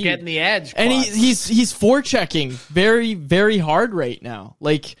top speed. You're getting the edge, and he's forechecking very, very hard right now.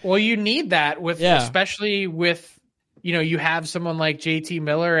 Like, well, you need that especially with you have someone like JT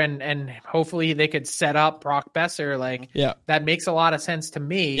Miller and hopefully they could set up Brock Besser. Like, that makes a lot of sense to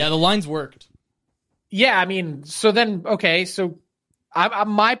me. Yeah, the lines worked. Yeah, I mean, so then so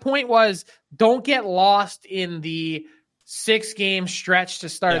my point was, don't get lost in the 6-game stretch to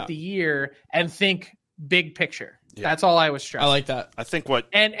start the year and think big picture. Yeah. That's all I was stressing. I like that. I think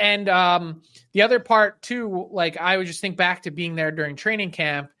and the other part too, like, I would just think back to being there during training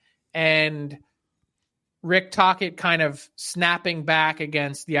camp and Rick Tocchet kind of snapping back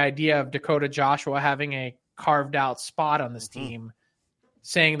against the idea of Dakota Joshua having a carved out spot on this team,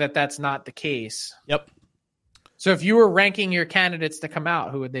 saying that that's not the case. Yep. So if you were ranking your candidates to come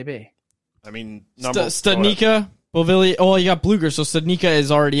out, who would they be? I mean, Studnicka, Beauvillier. Oh, you got Bluger, so Studnicka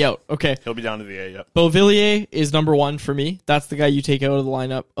is already out. Okay. He'll be down to the A, yep. Beauvillier is number 1 for me. That's the guy you take out of the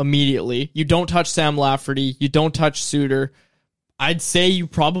lineup immediately. You don't touch Sam Lafferty. You don't touch Suter. I'd say you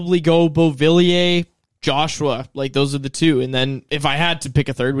probably go Beauvillier, Joshua. Like, those are the two. And then if I had to pick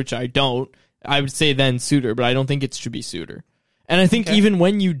a third, which I don't, I would say then Suter, but I don't think it should be Suter. And I think even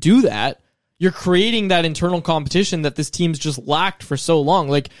when you do that, you're creating that internal competition that this team's just lacked for so long.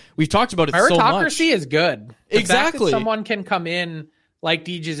 Like, we've talked about it so much. Meritocracy is good. The Exactly. fact that someone can come in like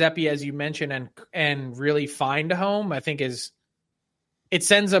Di Giuseppe, as you mentioned, and really find a home, I think it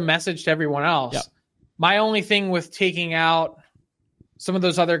sends a message to everyone else. Yep. My only thing with taking out some of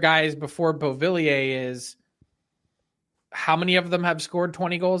those other guys before Beauvillier is how many of them have scored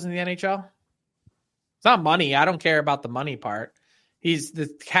 20 goals in the NHL? It's not money. I don't care about the money part. The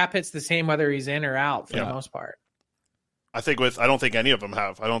cap hit's the same whether he's in or out for the most part. I don't think any of them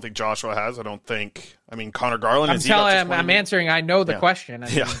have. I don't think Joshua has. Connor Garland. I'm answering. I know the question. I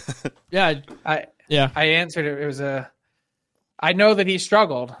answered it. I know that he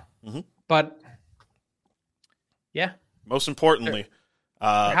struggled, but most importantly,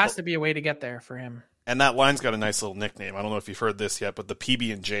 there has to be a way to get there for him. And that line's got a nice little nickname. I don't know if you've heard this yet, but the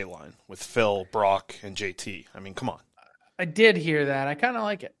PB&J line with Phil, Brock, and JT. I mean, come on. I did hear that. I kind of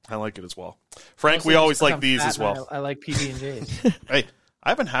like it. I like it as well. Frank, we always like these as well. I like PB&Js. Hey, I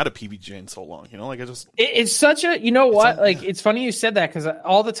haven't had a PB&J in so long. It's such a, you know what? It's funny you said that because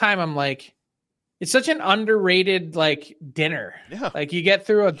all the time I'm like, it's such an underrated dinner. Yeah. Like you get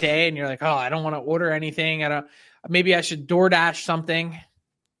through a day and you're like, oh, I don't want to order anything. Maybe I should DoorDash something.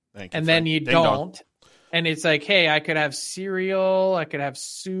 Thank you, and Frank. then you Ding don't. dong. And it's like, hey, I could have cereal, I could have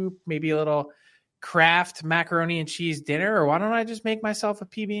soup, maybe a little Kraft macaroni and cheese dinner, or why don't I just make myself a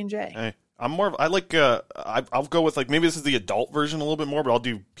PB&J? Hey, I'll go with maybe this is the adult version a little bit more, but I'll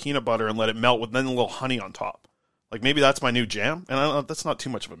do peanut butter and let it melt with then a little honey on top. Maybe that's my new jam, and that's not too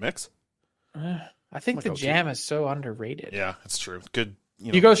much of a mix. I think the jam is so underrated. Yeah, it's true. Good.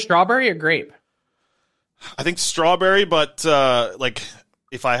 You go strawberry or grape? I think strawberry, but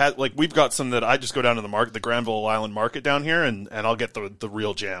if I had, we've got some that I just go down to the market, the Granville Island Market down here, and I'll get the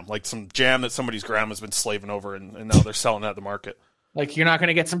real jam, some jam that somebody's grandma's been slaving over, and now they're selling at the market. You're not going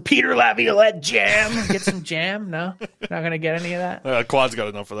to get some Peter Laviolette jam? Get some jam? No? You're not going to get any of that? Quad's got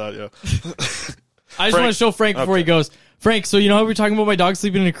enough for that, yeah. I just want to show Frank before he goes. Frank, so you know how we were talking about my dog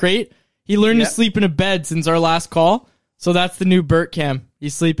sleeping in a crate? He learned to sleep in a bed since our last call, so that's the new Burt Cam.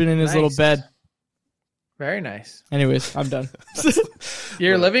 He's sleeping in his little bed. Very nice. Anyways, I'm done.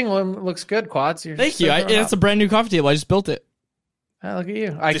 Your living room looks good, Quads. Thank you. It's a brand new coffee table. I just built it. Oh, look at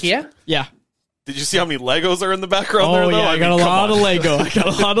you. IKEA? Yeah. Did you see how many Legos are in the background there, though? Yeah, I got a lot of Lego.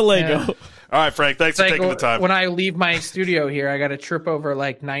 Yeah. All right, Frank, thanks for taking the time. When I leave my studio here, I got to trip over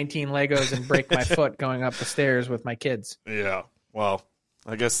 19 Legos and break my foot going up the stairs with my kids. Yeah. Well,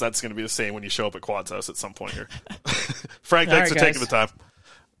 I guess that's going to be the same when you show up at Quad's house at some point here. Frank, thanks for taking the time.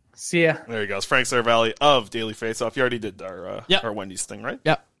 See ya. There you go. It's Frank Seravalli of Daily Faceoff. You already did our Wendy's thing, right?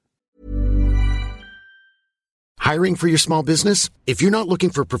 Yep. Hiring for your small business? If you're not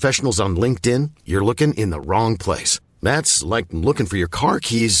looking for professionals on LinkedIn, you're looking in the wrong place. That's like looking for your car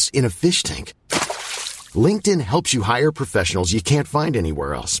keys in a fish tank. LinkedIn helps you hire professionals you can't find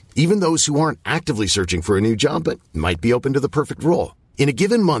anywhere else, even those who aren't actively searching for a new job but might be open to the perfect role. In a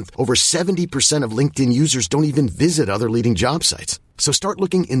given month, over 70% of LinkedIn users don't even visit other leading job sites. So start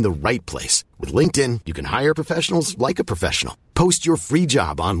looking in the right place. With LinkedIn, you can hire professionals like a professional. Post your free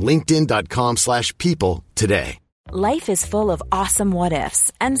job on linkedin.com/people today. Life is full of awesome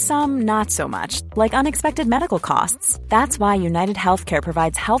what-ifs, and some not so much, like unexpected medical costs. That's why United Healthcare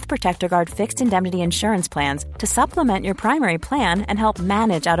provides Health Protector Guard fixed indemnity insurance plans to supplement your primary plan and help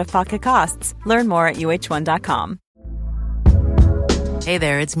manage out-of-pocket costs. Learn more at uh1.com. Hey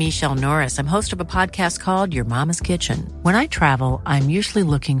there, it's Michelle Norris. I'm host of a podcast called Your Mama's Kitchen. When I travel, I'm usually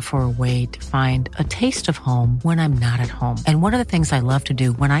looking for a way to find a taste of home when I'm not at home. And one of the things I love to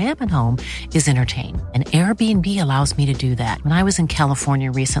do when I am at home is entertain. And Airbnb allows me to do that. When I was in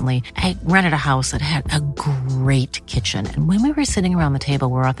California recently, I rented a house that had a great kitchen. And when we were sitting around the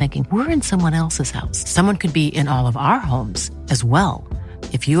table, we were all thinking, we're in someone else's house. Someone could be in all of our homes as well.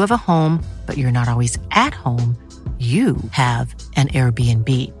 If you have a home, but you're not always at home, you have an Airbnb.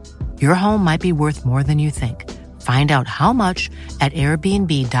 Your home might be worth more than you think. Find out how much at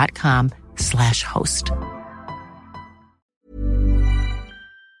airbnb.com/host.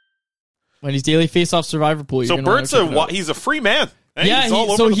 Wendy's Daily Face-Off Survivor Pool. So Bert's he's a free man. Hey, yeah, he's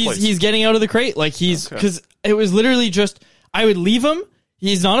all over the place. He's getting out of the crate. Because it was literally just, I would leave him.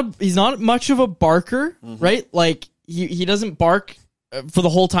 He's not much of a barker, right? He doesn't bark for the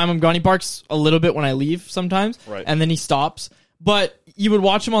whole time I'm gone. He barks a little bit when I leave sometimes, right, and then he stops. But you would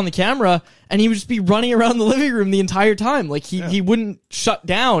watch him on the camera, and he would just be running around the living room the entire time. He wouldn't shut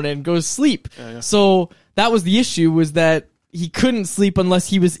down and go to sleep. Yeah. So that was the issue, was that he couldn't sleep unless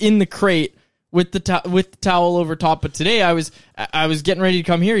he was in the crate with the towel over top. But today I was getting ready to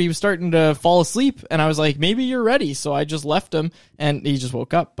come here. He was starting to fall asleep, and I was like, maybe you're ready. So I just left him, and he just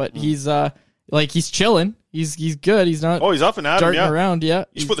woke up. But he's Like, he's chilling. He's good. He's not. Oh, he's up and at him, darting yeah. around. Yeah,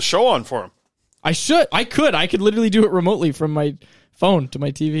 You should put the show on for him. I could literally do it remotely from my phone to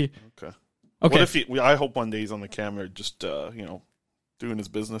my TV. Okay. Okay. What if I hope one day he's on the camera, just doing his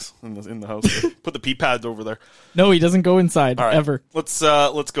business in the house. Put the pee pads over there. No, he doesn't go inside ever. Let's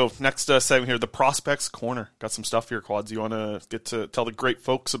go next segment here. The Prospects Corner. Got some stuff here, Quads. You want to get to tell the great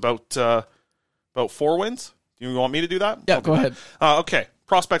folks about 4 wins? Do you want me to do that? Yeah, go ahead. Okay.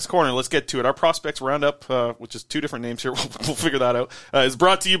 Prospects Corner, let's get to it. Our Prospects Roundup, which is 2 different names here, we'll figure that out, is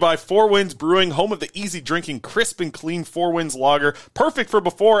brought to you by 4 Winds Brewing, home of the easy drinking, crisp and clean 4 Winds Lager, perfect for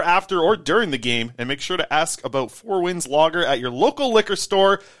before, after, or during the game. And make sure to ask about 4 Winds Lager at your local liquor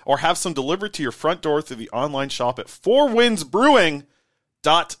store or have some delivered to your front door through the online shop at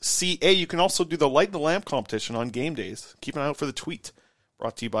 4windsbrewing.ca. You can also do the Light the Lamp competition on game days. Keep an eye out for the tweet.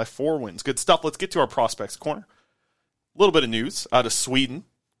 Brought to you by 4 Winds. Good stuff. Let's get to our Prospects Corner. A little bit of news out of Sweden.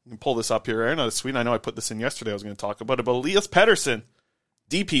 You can pull this up here, Aaron. Out of Sweden, I know I put this in yesterday. I was going to talk about it, but Elias Pettersson,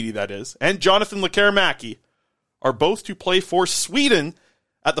 DPD that is, and Jonathan Lekkerimäki are both to play for Sweden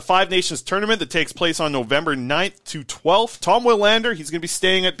at the 5 Nations tournament that takes place on November 9th to 12th. Tom Willander, he's going to be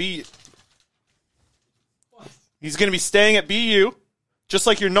staying at BU. He's going to be staying at BU, just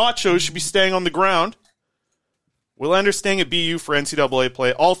like your nachos should be staying on the ground. Willander staying at BU for NCAA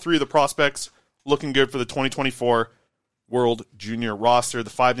play. All 3 of the prospects looking good for the 2024 World Junior roster. The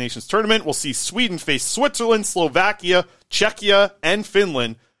 5 Nations tournament will see Sweden face Switzerland, Slovakia, Czechia, and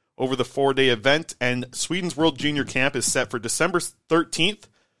Finland over the 4-day event. And Sweden's World Junior camp is set for December 13th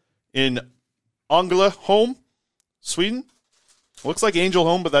in Ängelholm, Sweden. Looks like Angel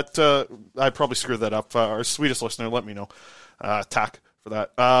Home, but that I probably screwed that up. Our Swedish listener, let me know. Tack for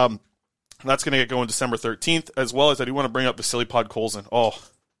that. That's going to get going December 13th, as well as I do want to bring up Vasily Podkolzin. Oh,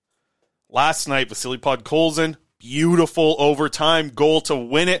 last night, Vasily Podkolzin, beautiful overtime goal to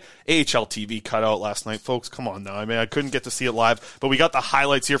win it. AHL TV cut out last night, folks. Come on now. I mean, I couldn't get to see it live, but we got the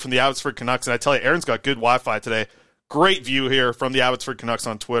highlights here from the Abbotsford Canucks, and I tell you, Aaron's got good Wi-Fi today. Great view here from the Abbotsford Canucks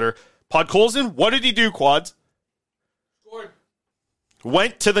on Twitter. Podkolzin, what did he do, Quads? Scored.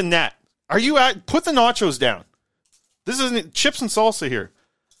 Went to the net. Put the nachos down. This isn't chips and salsa here.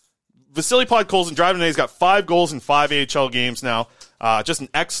 Vasily Podkolzin driving today. He's got 5 goals in 5 AHL games now. Just an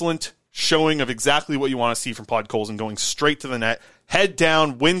excellent showing of exactly what you want to see from Podkolzin, going straight to the net, head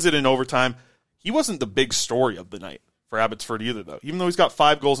down, wins it in overtime. He wasn't the big story of the night for Abbotsford either, though. Even though he's got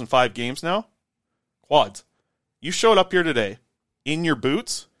 5 goals in 5 games now, Quads, you showed up here today in your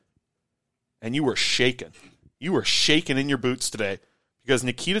boots, and you were shaking. You were shaking in your boots today because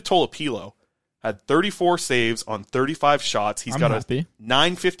Nikita Tolopilo had 34 saves on 35 shots. He's got a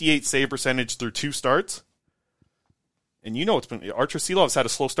 .958 save percentage through 2 starts. And you know it's been Archer Silov's had a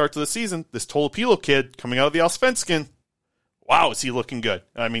slow start to the season. This Tolopilo kid coming out of the Allsvenskan, wow, is he looking good?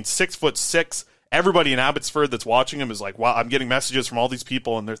 I mean, 6'6". Everybody in Abbotsford that's watching him is like, wow. I'm getting messages from all these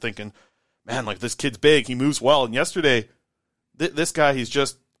people, and they're thinking, man, like this kid's big. He moves well. And yesterday, this guy, he's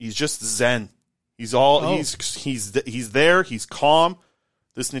just zen. He's there. He's calm.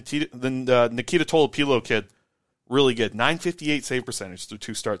 This Nikita Tolopilo kid, really good. .958 save percentage through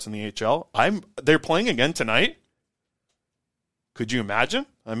 2 starts in the AHL. They're playing again tonight. Could you imagine?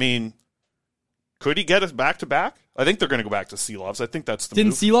 I mean, could he get us back-to-back? I think they're going to go back to Silovs. I think that's the move.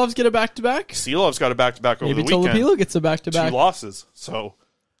 Didn't Silovs get a back-to-back? Silovs got a back-to-back over the weekend. Maybe Tolopilo gets a back-to-back. 2 losses. So,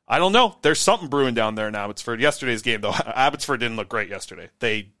 I don't know. There's something brewing down there in Abbotsford. Yesterday's game, though, Abbotsford didn't look great yesterday.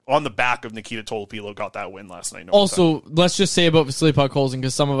 They, on the back of Nikita Tolopilo, got that win last night. Also, let's just say about Vasily Podkolzin,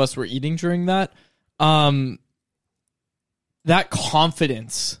 because some of us were eating during that. That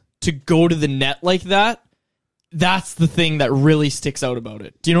confidence to go to the net like that, that's the thing that really sticks out about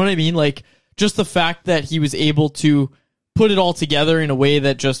it. Do you know what I mean? Like, just the fact that he was able to put it all together in a way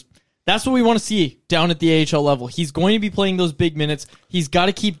that just, that's what we want to see down at the AHL level. He's going to be playing those big minutes. He's got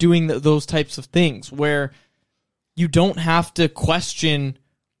to keep doing those types of things where you don't have to question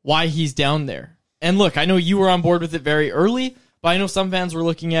why he's down there. And look, I know you were on board with it very early, but I know some fans were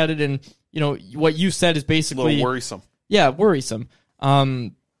looking at it and, you know, what you said is basically... a little worrisome. Yeah, worrisome.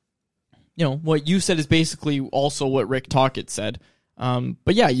 You know, what you said is basically also what Rick Tocchet said.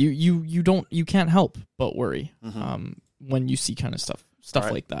 But yeah, you can't help but worry when you see kind of stuff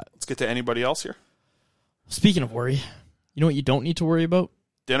right, like that. Let's get to anybody else here. Speaking of worry, you know what you don't need to worry about?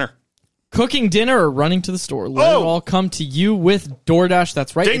 Dinner. Cooking dinner or running to the store. Let it all come to you with DoorDash.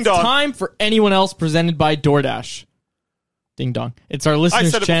 That's right. Ding it's dong. Time for anyone else presented by DoorDash. Ding dong. It's our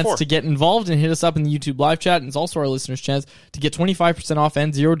listeners' said it chance before. to get involved and hit us up in the YouTube live chat. And it's also our listeners' chance to get 25% off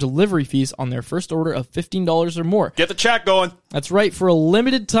and 0 delivery fees on their first order of $15 or more. Get the chat going. That's right. For a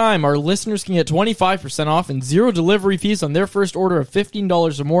limited time, our listeners can get 25% off and 0 delivery fees on their first order of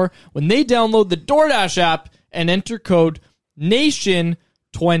 $15 or more when they download the DoorDash app and enter code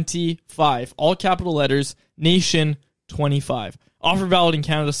NATION25. All capital letters, NATION25. Offer valid in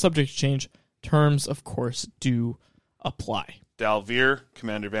Canada, subject to change. Terms, of course, do apply. Dalveer,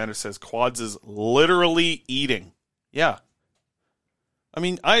 Commander Vander says, Quads is literally eating. Yeah. I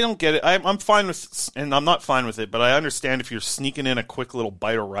mean, I don't get it. I'm fine with, and I'm not fine with it, but I understand if you're sneaking in a quick little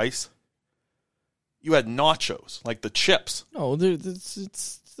bite of rice. You had nachos, like the chips. No, they're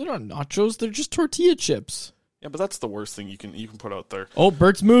not nachos. They're just tortilla chips. Yeah, but that's the worst thing you can put out there. Oh,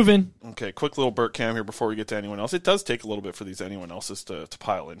 Bert's moving. Okay, quick little Bert cam here before we get to anyone else. It does take a little bit for these anyone else's to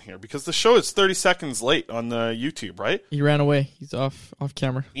pile in here because the show is 30 seconds late on the YouTube, right? He ran away. He's off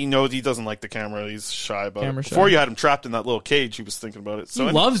camera. He knows he doesn't like the camera. He's shy about Camera it. shy. Before you had him trapped in that little cage, he was thinking about it. So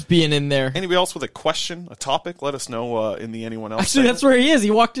He loves being in there. Anybody else with a question, a topic, let us know in the anyone else. Actually, that's where he is.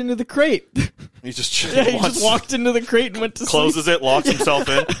 He walked into the crate. He just He just walked into the crate and went to closes sleep. it, locks himself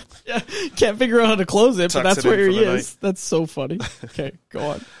in. Yeah, can't figure out how to close it, but Tucks that's it in where for he the is. That's so funny. Okay,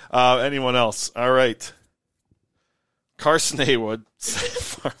 go on. Anyone else? All right. Carson Haywood.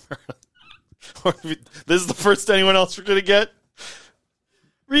 This is the first anyone else we're going to get?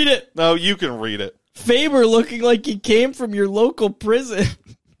 Read it. No, you can read it. Faber looking like he came from your local prison.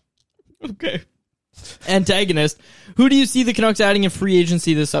 Okay. Antagonist. Who do you see the Canucks adding in free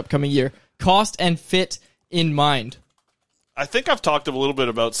agency this upcoming year? Cost and fit in mind. I think I've talked a little bit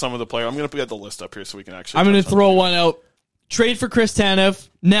about some of the players. I'm going to get the list up here so we can actually. I'm going to throw one out. Trade for Chris Tanev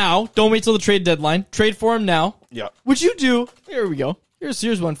now. Don't wait till the trade deadline. Trade for him now. Yeah. Would you do... Here we go.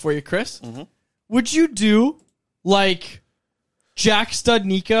 Here's one for you, Chris. Mm-hmm. Would you do, like, Jack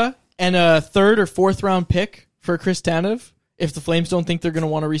Studnicka and a 3rd or 4th round pick for Chris Tanev if the Flames don't think they're going to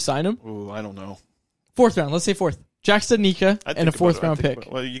want to re-sign him? Ooh, I don't know. 4th round. Let's say 4th. Jack Studnicka and a 4th round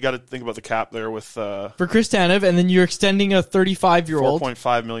pick. Well, you got to think about the cap there with... for Chris Tanev, and then you're extending a 35-year-old.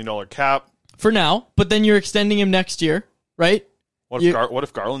 $4.5 million cap. For now, but then you're extending him next year, right? What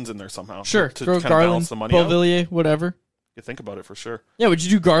if Garland's in there somehow? Sure. To Throw kind of Garland, balance the money out? Beauvillier, whatever. You think about it for sure. Yeah, would you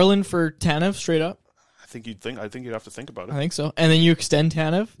do Garland for Tanev straight up? I think you'd have to think about it. I think so. And then you extend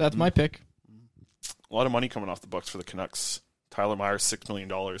Tanev. That's my pick. A lot of money coming off the books for the Canucks. Tyler Myers, $6 million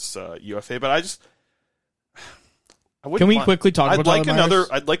UFA, but I wouldn't Can we mind- quickly talk about Tyler Myers?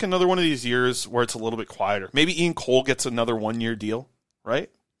 I'd like another one of these years where it's a little bit quieter. Maybe Ian Cole gets another 1-year deal,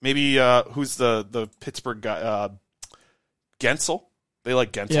 right? Maybe who's the Pittsburgh guy? Gensel. They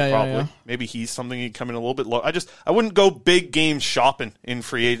like Gensel probably. Yeah. Maybe he's something he'd come in a little bit low. I wouldn't go big game shopping in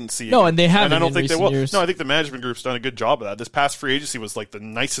free agency. No, and they haven't And I don't in think they recent will. years. No, I think the management group's done a good job of that. This past free agency was like the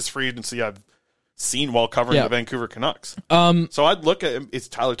nicest free agency I've seen while covering the Vancouver Canucks. So I'd look at is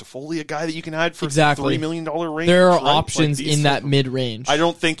Tyler Toffoli a guy that you can add for Exactly. $3 million range? There are right? options Like these in that things. mid-range. I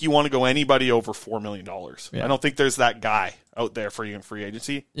don't think you want to go anybody over $4 million. Yeah. I don't think there's that guy out there for you in free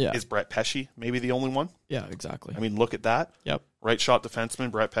agency. Yeah. Is Brett Pesce maybe the only one? Yeah, exactly. I mean, look at that. Yep. Right shot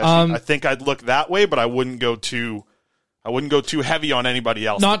defenseman, Brett Pesce. I think I'd look that way, but I wouldn't go too heavy on anybody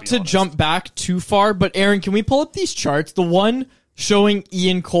else. Not to jump back too far, but Aaron, can we pull up these charts? The one showing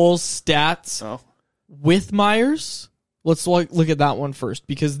Ian Cole's stats with Myers. Let's look at that one first,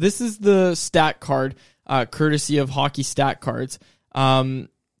 because this is the stat card, courtesy of Hockey Stat Cards. Ian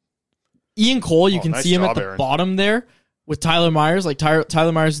Cole, you can nice see him job, at the Aaron. bottom there with Tyler Myers. Like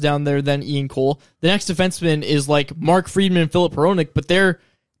Tyler Myers is down there, then Ian Cole. The next defenseman is like Mark Friedman and Philip Hronik, but their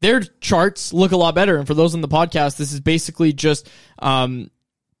charts look a lot better. And for those on the podcast, this is basically just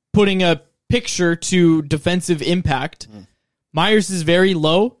putting a picture to defensive impact. Myers is very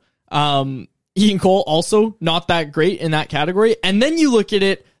low. Ian Cole also not that great in that category. And then you look at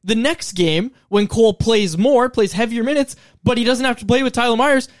it the next game when Cole plays heavier minutes, but he doesn't have to play with Tyler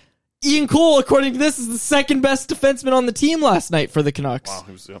Myers. Ian Cole, according to this, is the second best defenseman on the team last night for the Canucks. Wow,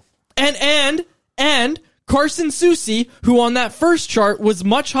 who's And Carson Soucy, who on that first chart was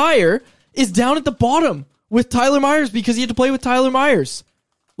much higher, is down at the bottom with Tyler Myers because he had to play with Tyler Myers.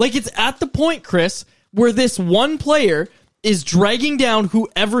 Like, it's at the point, Chris, where this one player is dragging down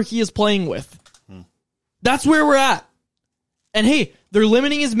whoever he is playing with. That's where we're at. And hey, they're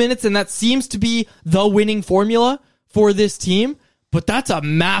limiting his minutes, and that seems to be the winning formula for this team. But that's a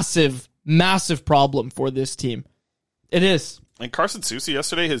massive, massive problem for this team. It is. And Carson Soucy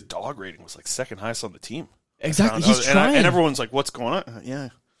yesterday, his dog rating was like second highest on the team. Exactly. He's trying. And everyone's like, what's going on? Yeah.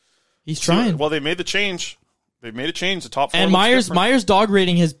 He's trying. Well, they made the change. They made a change. The top four. And Myers' dog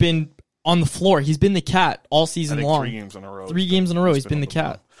rating has been on the floor. He's been the cat all I season think long. 3 games in a row. 3 games in a row. He's been the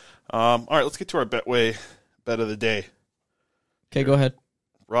cat. All right, let's get to our Betway bet of the day. Okay, go ahead.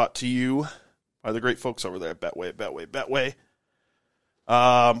 Brought to you by the great folks over there at Betway.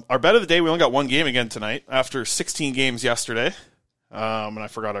 Our bet of the day, we only got 1 game again tonight after 16 games yesterday. And I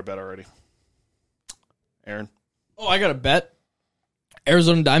forgot our bet already. Aaron? Oh, I got a bet.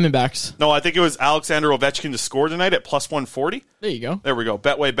 Arizona Diamondbacks. No, I think it was Alexander Ovechkin to score tonight at plus 140. There you go. There we go.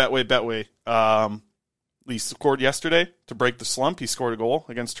 Betway. He scored yesterday to break the slump. He scored a goal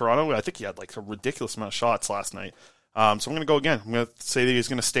against Toronto. I think he had like a ridiculous amount of shots last night. So I'm going to go again. I'm going to say that he's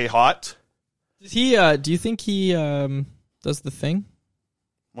going to stay hot. Does he? Do you think he does the thing?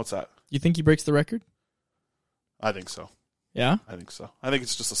 What's that? You think he breaks the record? I think so. Yeah? I think so. I think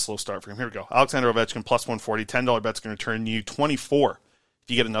it's just a slow start for him. Here we go. Alexander Ovechkin plus 140. $10 bet's going to turn you 24 if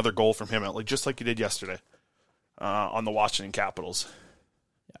you get another goal from him, just like you did yesterday on the Washington Capitals.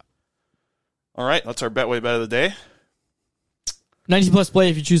 Yeah. All right, that's our Betway bet of the day. 90-plus play.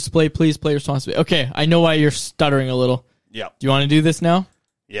 If you choose to play, please play responsibly. Okay, I know why you're stuttering a little. Yeah. Do you want to do this now?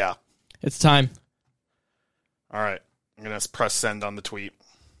 Yeah. It's time. All right. I'm going to press send on the tweet.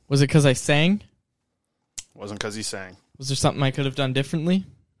 Was it because I sang? Wasn't because he sang. Was there something I could have done differently?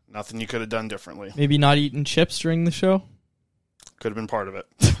 Nothing you could have done differently. Maybe not eating chips during the show? Could have been part of it.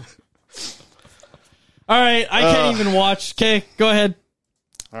 All right, I can't even watch. Okay, go ahead.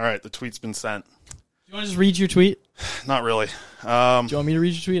 All right, the tweet's been sent. Do you want to just read your tweet? Not really. Do you want me to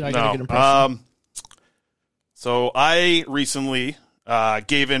read your tweet? I got a good impression. So I recently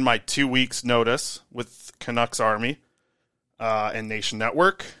gave in my 2 weeks notice with Canucks Army and Nation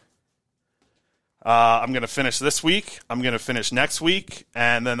Network. I'm going to finish this week. I'm going to finish next week,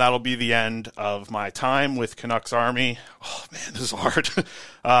 and then that'll be the end of my time with Canucks Army. Oh, man, this is hard.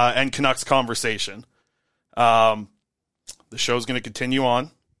 And Canucks Conversation. The show's going to continue on.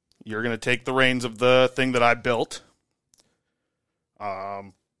 You're going to take the reins of the thing that I built.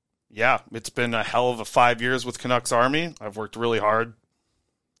 Yeah, it's been a hell of a 5 years with Canucks Army. I've worked really hard.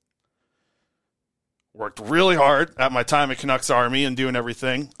 Worked really hard at my time at Canucks Army and doing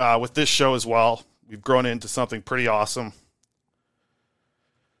everything. With this show as well, we've grown into something pretty awesome.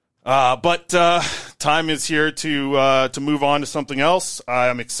 But time is here to move on to something else.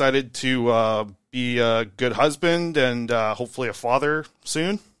 I'm excited to be a good husband and hopefully a father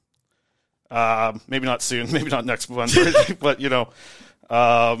soon. Maybe not soon, maybe not next month, but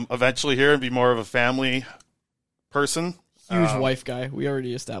eventually here and be more of a family person. Huge wife guy. We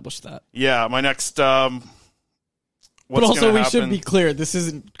already established that. Yeah, my next. But also, we should be clear. This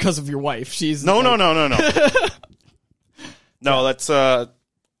isn't because of your wife. She's no. No, that's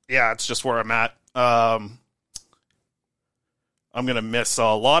it's just where I'm at. I'm gonna miss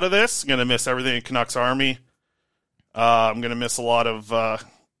a lot of this. I'm gonna miss everything in Canucks Army. I'm gonna miss a lot of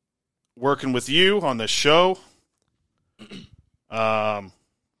working with you on this show. Yeah.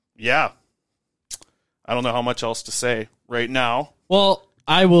 I don't know how much else to say right now. Well,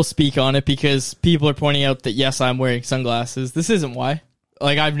 I will speak on it because people are pointing out that, yes, I'm wearing sunglasses. This isn't why.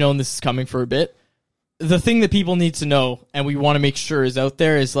 Like, I've known this is coming for a bit. The thing that people need to know, and we want to make sure is out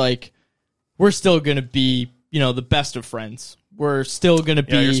there, is, like, we're still going to be, the best of friends. We're still going to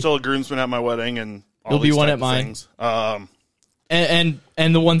be... Yeah, you're still a groomsman at my wedding, and all you'll be one at mine. And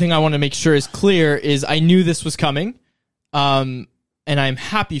the one thing I want to make sure is clear is I knew this was coming, and I'm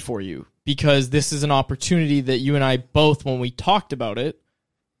happy for you. Because this is an opportunity that you and I both, when we talked about it,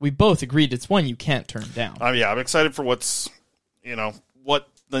 we both agreed it's one you can't turn down. Yeah, I'm excited for what the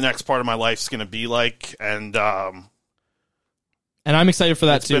next part of my life's going to be like, and I'm excited for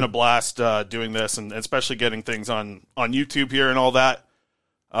that too. It's been a blast doing this, and especially getting things on YouTube here and all that.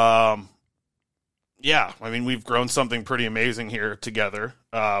 Yeah, I mean, we've grown something pretty amazing here together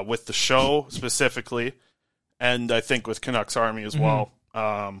with the show specifically, and I think with Canucks Army as well.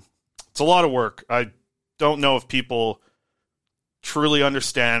 It's a lot of work. I don't know if people truly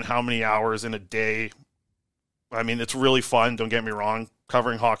understand how many hours in a day. I mean, it's really fun. Don't get me wrong.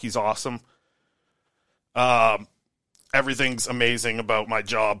 Covering hockey's awesome. Everything's amazing about my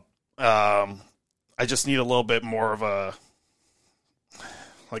job. I just need a little bit more of a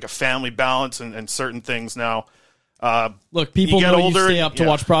family balance and certain things now. Look, people know you stay up to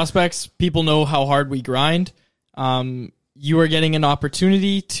watch prospects. People know how hard we grind. You are getting an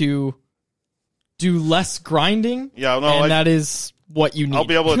opportunity to do less grinding. Yeah, no, that is what you need. I'll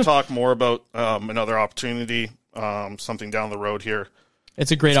be able to talk more about another opportunity, something down the road here.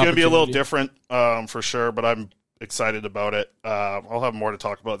 It's a great opportunity. It's going to be a little different for sure, but I'm excited about it. I'll have more to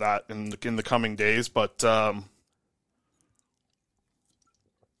talk about that in the coming days, but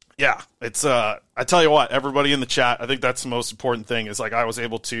yeah, it's I tell you what, everybody in the chat, I think that's the most important thing is I was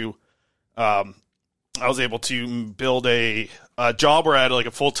able to I was able to build a job where I had like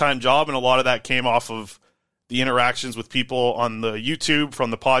a full-time job, and a lot of that came off of the interactions with people on the YouTube,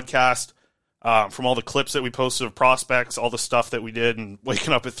 from the podcast, from all the clips that we posted of prospects, all the stuff that we did, and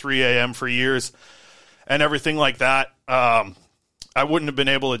waking up at 3 a.m. for years and everything like that. I wouldn't have been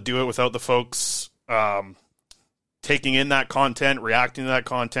able to do it without the folks taking in that content, reacting to that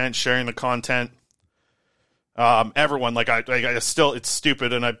content, sharing the content. Everyone, like I still, it's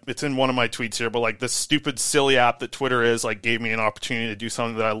stupid, and it's in one of my tweets here, but like this stupid, silly app that Twitter is, like, gave me an opportunity to do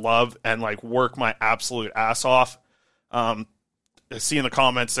something that I love and like work my absolute ass off. Seeing the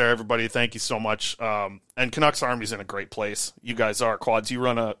comments there, everybody, thank you so much. And Canucks Army's in a great place. You guys are, Quads. You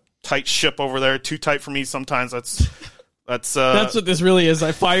run a tight ship over there, too tight for me sometimes. That's what this really is.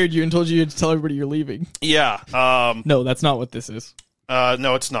 I fired you and told you to tell everybody you're leaving. Yeah. No, that's not what this is.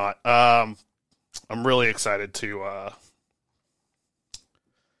 No, it's not. I'm really excited to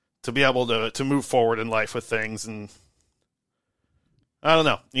be able to move forward in life with things, and I don't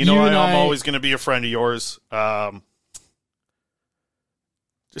know. I'm always going to be a friend of yours.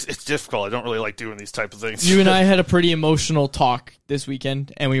 It's difficult. I don't really like doing these type of things. You and I had a pretty emotional talk this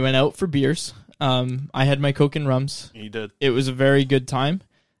weekend, and we went out for beers. I had my Coke and Rums. You did. It was a very good time,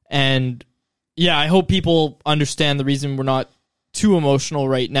 and yeah, I hope people understand the reason we're not too emotional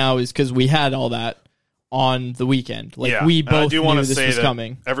right now is because we had all that on the weekend. Like, we both knew this was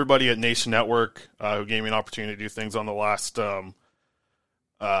coming. Everybody at Nation Network who gave me an opportunity to do things on the last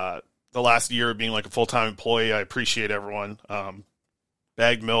year of being like a full-time employee, I appreciate everyone.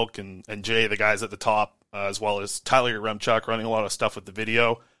 Bagged Milk and Jay, the guys at the top, as well as Tyler Remchuk running a lot of stuff with the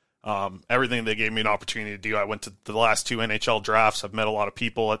video. Everything they gave me an opportunity to do. I went to the last 2 NHL drafts. I've met a lot of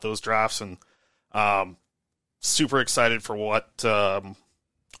people at those drafts, and super excited for what's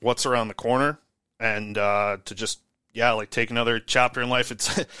around the corner, and to just take another chapter in life.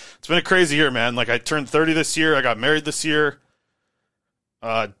 It's been a crazy year, man. Like, I turned 30 this year. I got married this year.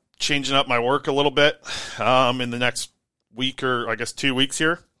 Changing up my work a little bit in the next week, or I guess 2 weeks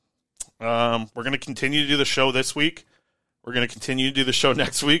here. We're going to continue to do the show this week. We're going to continue to do the show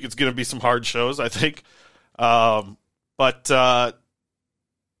next week. It's going to be some hard shows, I think. But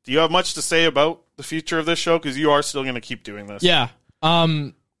do you have much to say about the future of this show? Because you are still going to keep doing this. Yeah.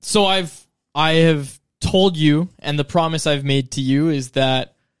 So I have told you, and the promise I've made to you is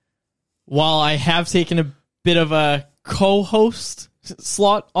that while I have taken a bit of a co-host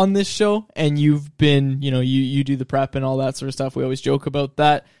slot on this show, and you've been, you do the prep and all that sort of stuff, we always joke about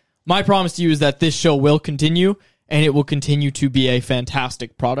that. My promise to you is that this show will continue, and it will continue to be a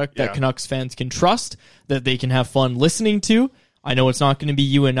fantastic product that Canucks fans can trust, that they can have fun listening to. I know it's not going to be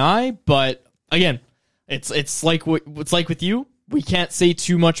you and I, but again, it's like with you. We can't say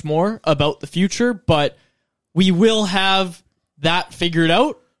too much more about the future, but we will have that figured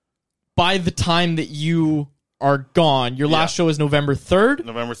out by the time that you are gone. Your last show is November 3rd.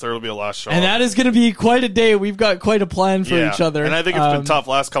 November 3rd will be the last show. And that is going to be quite a day. We've got quite a plan for each other. And I think it's been tough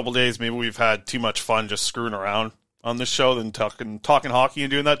last couple of days. Maybe we've had too much fun just screwing around on this show than talking hockey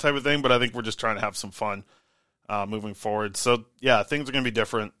and doing that type of thing. But I think we're just trying to have some fun moving forward. So, yeah, things are going to be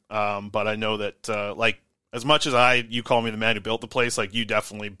different. But I know that, as much as you call me the man who built the place, like, you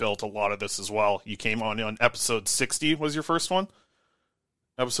definitely built a lot of this as well. You came on episode 60 was your first one?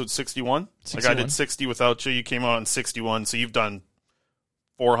 Episode 61? 61. Like, I did 60 without you. You came on 61, so you've done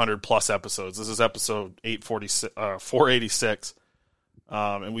 400 plus episodes. This is episode 486.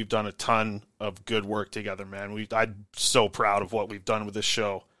 And we've done a ton of good work together, man. I'm so proud of what we've done with this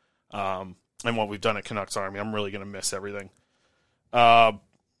show, and what we've done at Canucks Army. I'm really going to miss everything.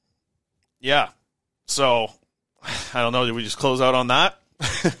 Yeah. So, I don't know. Did we just close out on that?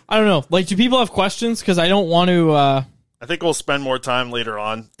 I don't know. Like, do people have questions? Because I don't want to... I think we'll spend more time later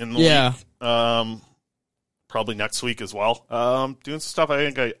on in the week. Probably next week as well. Doing some stuff. I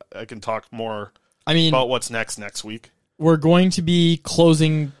think I can talk more about what's next week. We're going to be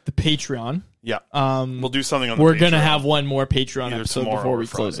closing the Patreon. Yeah. We'll do something on the We're Patreon. going to have one more Patreon episode before we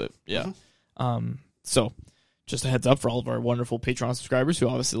close it. Yeah. Mm-hmm. So, just a heads up for all of our wonderful Patreon subscribers who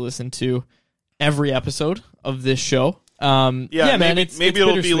obviously listen to every episode of this show. Man, maybe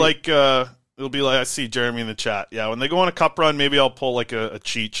it'll be like I see Jeremy in the chat. Yeah, when they go on a cup run, maybe I'll pull like a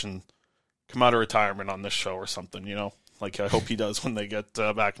Cheech and come out of retirement on this show or something. Like I hope he does when they get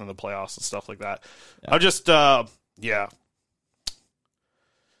back into the playoffs and stuff like that. Yeah. I'm just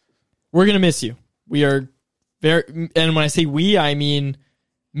we're gonna miss you. We are very, and when I say we, I mean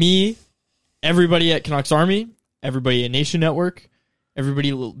me, everybody at Canucks Army, everybody at Nation Network,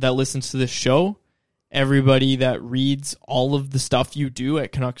 everybody that listens to this show, everybody that reads all of the stuff you do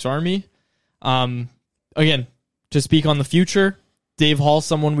at Canucks Army. Again, to speak on the future, Dave Hall,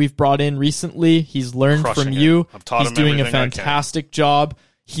 someone we've brought in recently. He's learned Crushing from it. you. I've taught He's him doing a everything I can. fantastic job.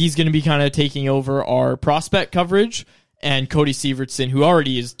 He's going to be kind of taking over our prospect coverage. And Cody Sievertson, who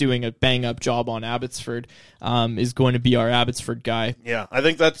already is doing a bang-up job on Abbotsford, is going to be our Abbotsford guy. Yeah, I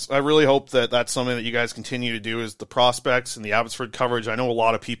think I really hope that's something that you guys continue to do, is the prospects and the Abbotsford coverage. I know a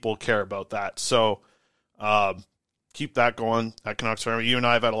lot of people care about that. So keep that going at Canucks Army. You and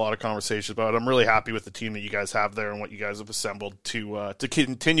I have had a lot of conversations about it. I'm really happy with the team that you guys have there and what you guys have assembled to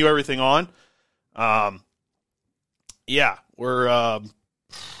continue everything on. We're...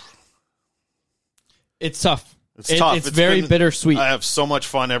 It's tough. It's tough. It's very bittersweet. I have so much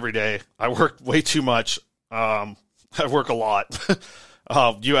fun every day. I work way too much. I work a lot.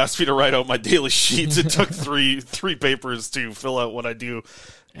 You asked me to write out my daily sheets. It took three papers to fill out what I do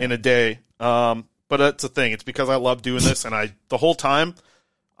in a day. But that's the thing. It's because I love doing this, and the whole time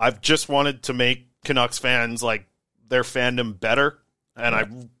I've just wanted to make Canucks fans, like, their fandom better.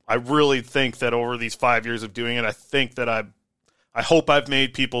 And I really think that over these 5 years of doing it, I think that I hope I've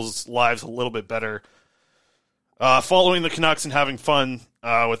made people's lives a little bit better. Following the Canucks and having fun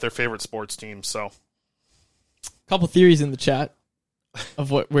with their favorite sports team. So, a couple theories in the chat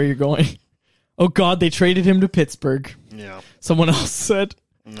of where you're going. Oh God, they traded him to Pittsburgh. Yeah. Someone else said.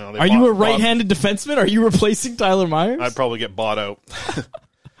 No, are you a right-handed defenseman? Are you replacing Tyler Myers? I'd probably get bought out.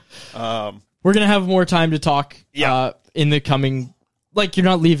 We're gonna have more time to talk. In the coming. Like, you're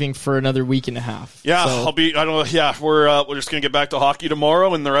not leaving for another week and a half. Yeah, so. We're just gonna get back to hockey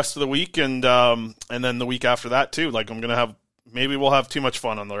tomorrow and the rest of the week, and then the week after that too. Like, maybe we'll have too much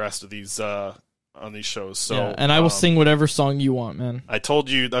fun on the rest of these on these shows. So, yeah, and I will sing whatever song you want, man. I told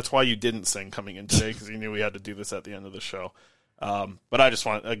you that's why you didn't sing coming in today, because you knew we had to do this at the end of the show. But I just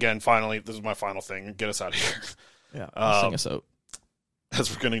want, again, finally, this is my final thing. Get us out of here. Yeah, sing us out. As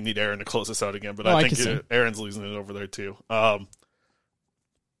we're gonna need Aaron to close us out again, but I think Aaron's losing it over there too.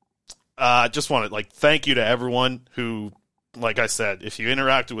 Just want to thank you to everyone who, like I said, if you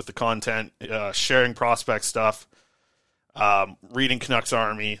interacted with the content, sharing prospect stuff, reading Canucks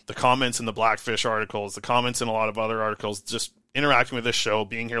Army, the comments in the Blackfish articles, the comments in a lot of other articles, just interacting with this show,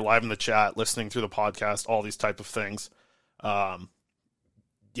 being here live in the chat, listening through the podcast, all these type of things. I'm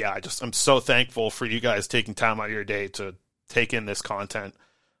so thankful for you guys taking time out of your day to take in this content.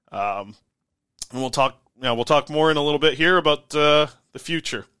 And we'll talk more in a little bit here about the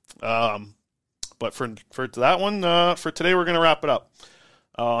future. But for that one, for today, we're going to wrap it up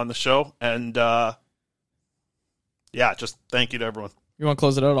on the show. And just thank you to everyone. You want to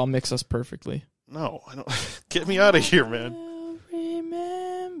close it out? I'll mix us perfectly. No, I don't. Get me out of here, man.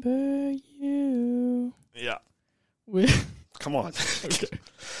 Remember you. Yeah. Come on. Okay.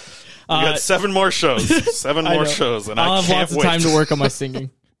 We got 7 more shows. 7 more shows, and I'll I have can't lots wait. of time to work on my singing.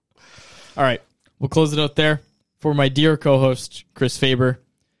 All right. We'll close it out there. For my dear co-host, Chris Faber,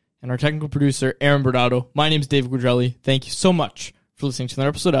 and our technical producer, Aaron Bernardo, my name is Dave Guidrelli. Thank you so much for listening to another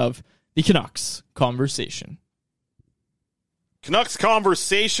episode of The Canucks Conversation. Canucks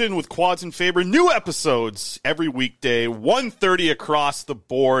Conversation with Quads and Faber. New episodes every weekday, 1:30 across the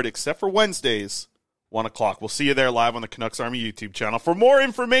board, except for Wednesdays, 1 o'clock. We'll see you there live on the Canucks Army YouTube channel. For more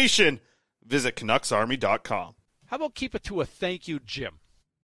information, visit CanucksArmy.com. How about keep it to a thank you, Jim?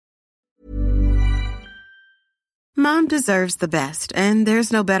 Mom deserves the best, and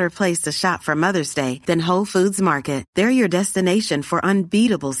there's no better place to shop for Mother's Day than Whole Foods Market. They're your destination for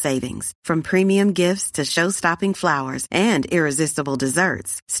unbeatable savings, from premium gifts to show-stopping flowers and irresistible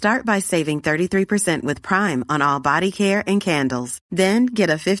desserts. Start by saving 33% with Prime on all body care and candles. Then get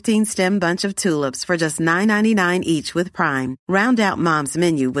a 15-stem bunch of tulips for just $9.99 each with Prime. Round out Mom's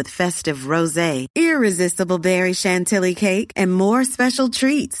menu with festive rosé, irresistible berry chantilly cake, and more special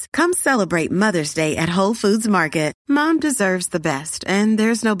treats. Come celebrate Mother's Day at Whole Foods Market. Mom deserves the best, and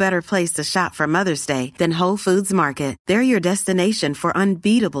there's no better place to shop for Mother's Day than Whole Foods Market. They're your destination for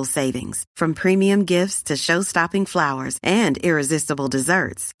unbeatable savings, from premium gifts to show-stopping flowers and irresistible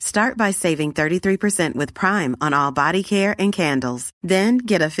desserts. Start by saving 33% with Prime on all body care and candles. Then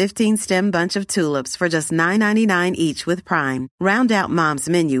get a 15-stem bunch of tulips for just $9.99 each with Prime. Round out Mom's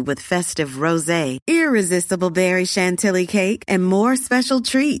menu with festive rosé, irresistible berry chantilly cake, and more special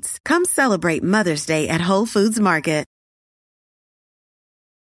treats. Come celebrate Mother's Day at Whole Foods Market.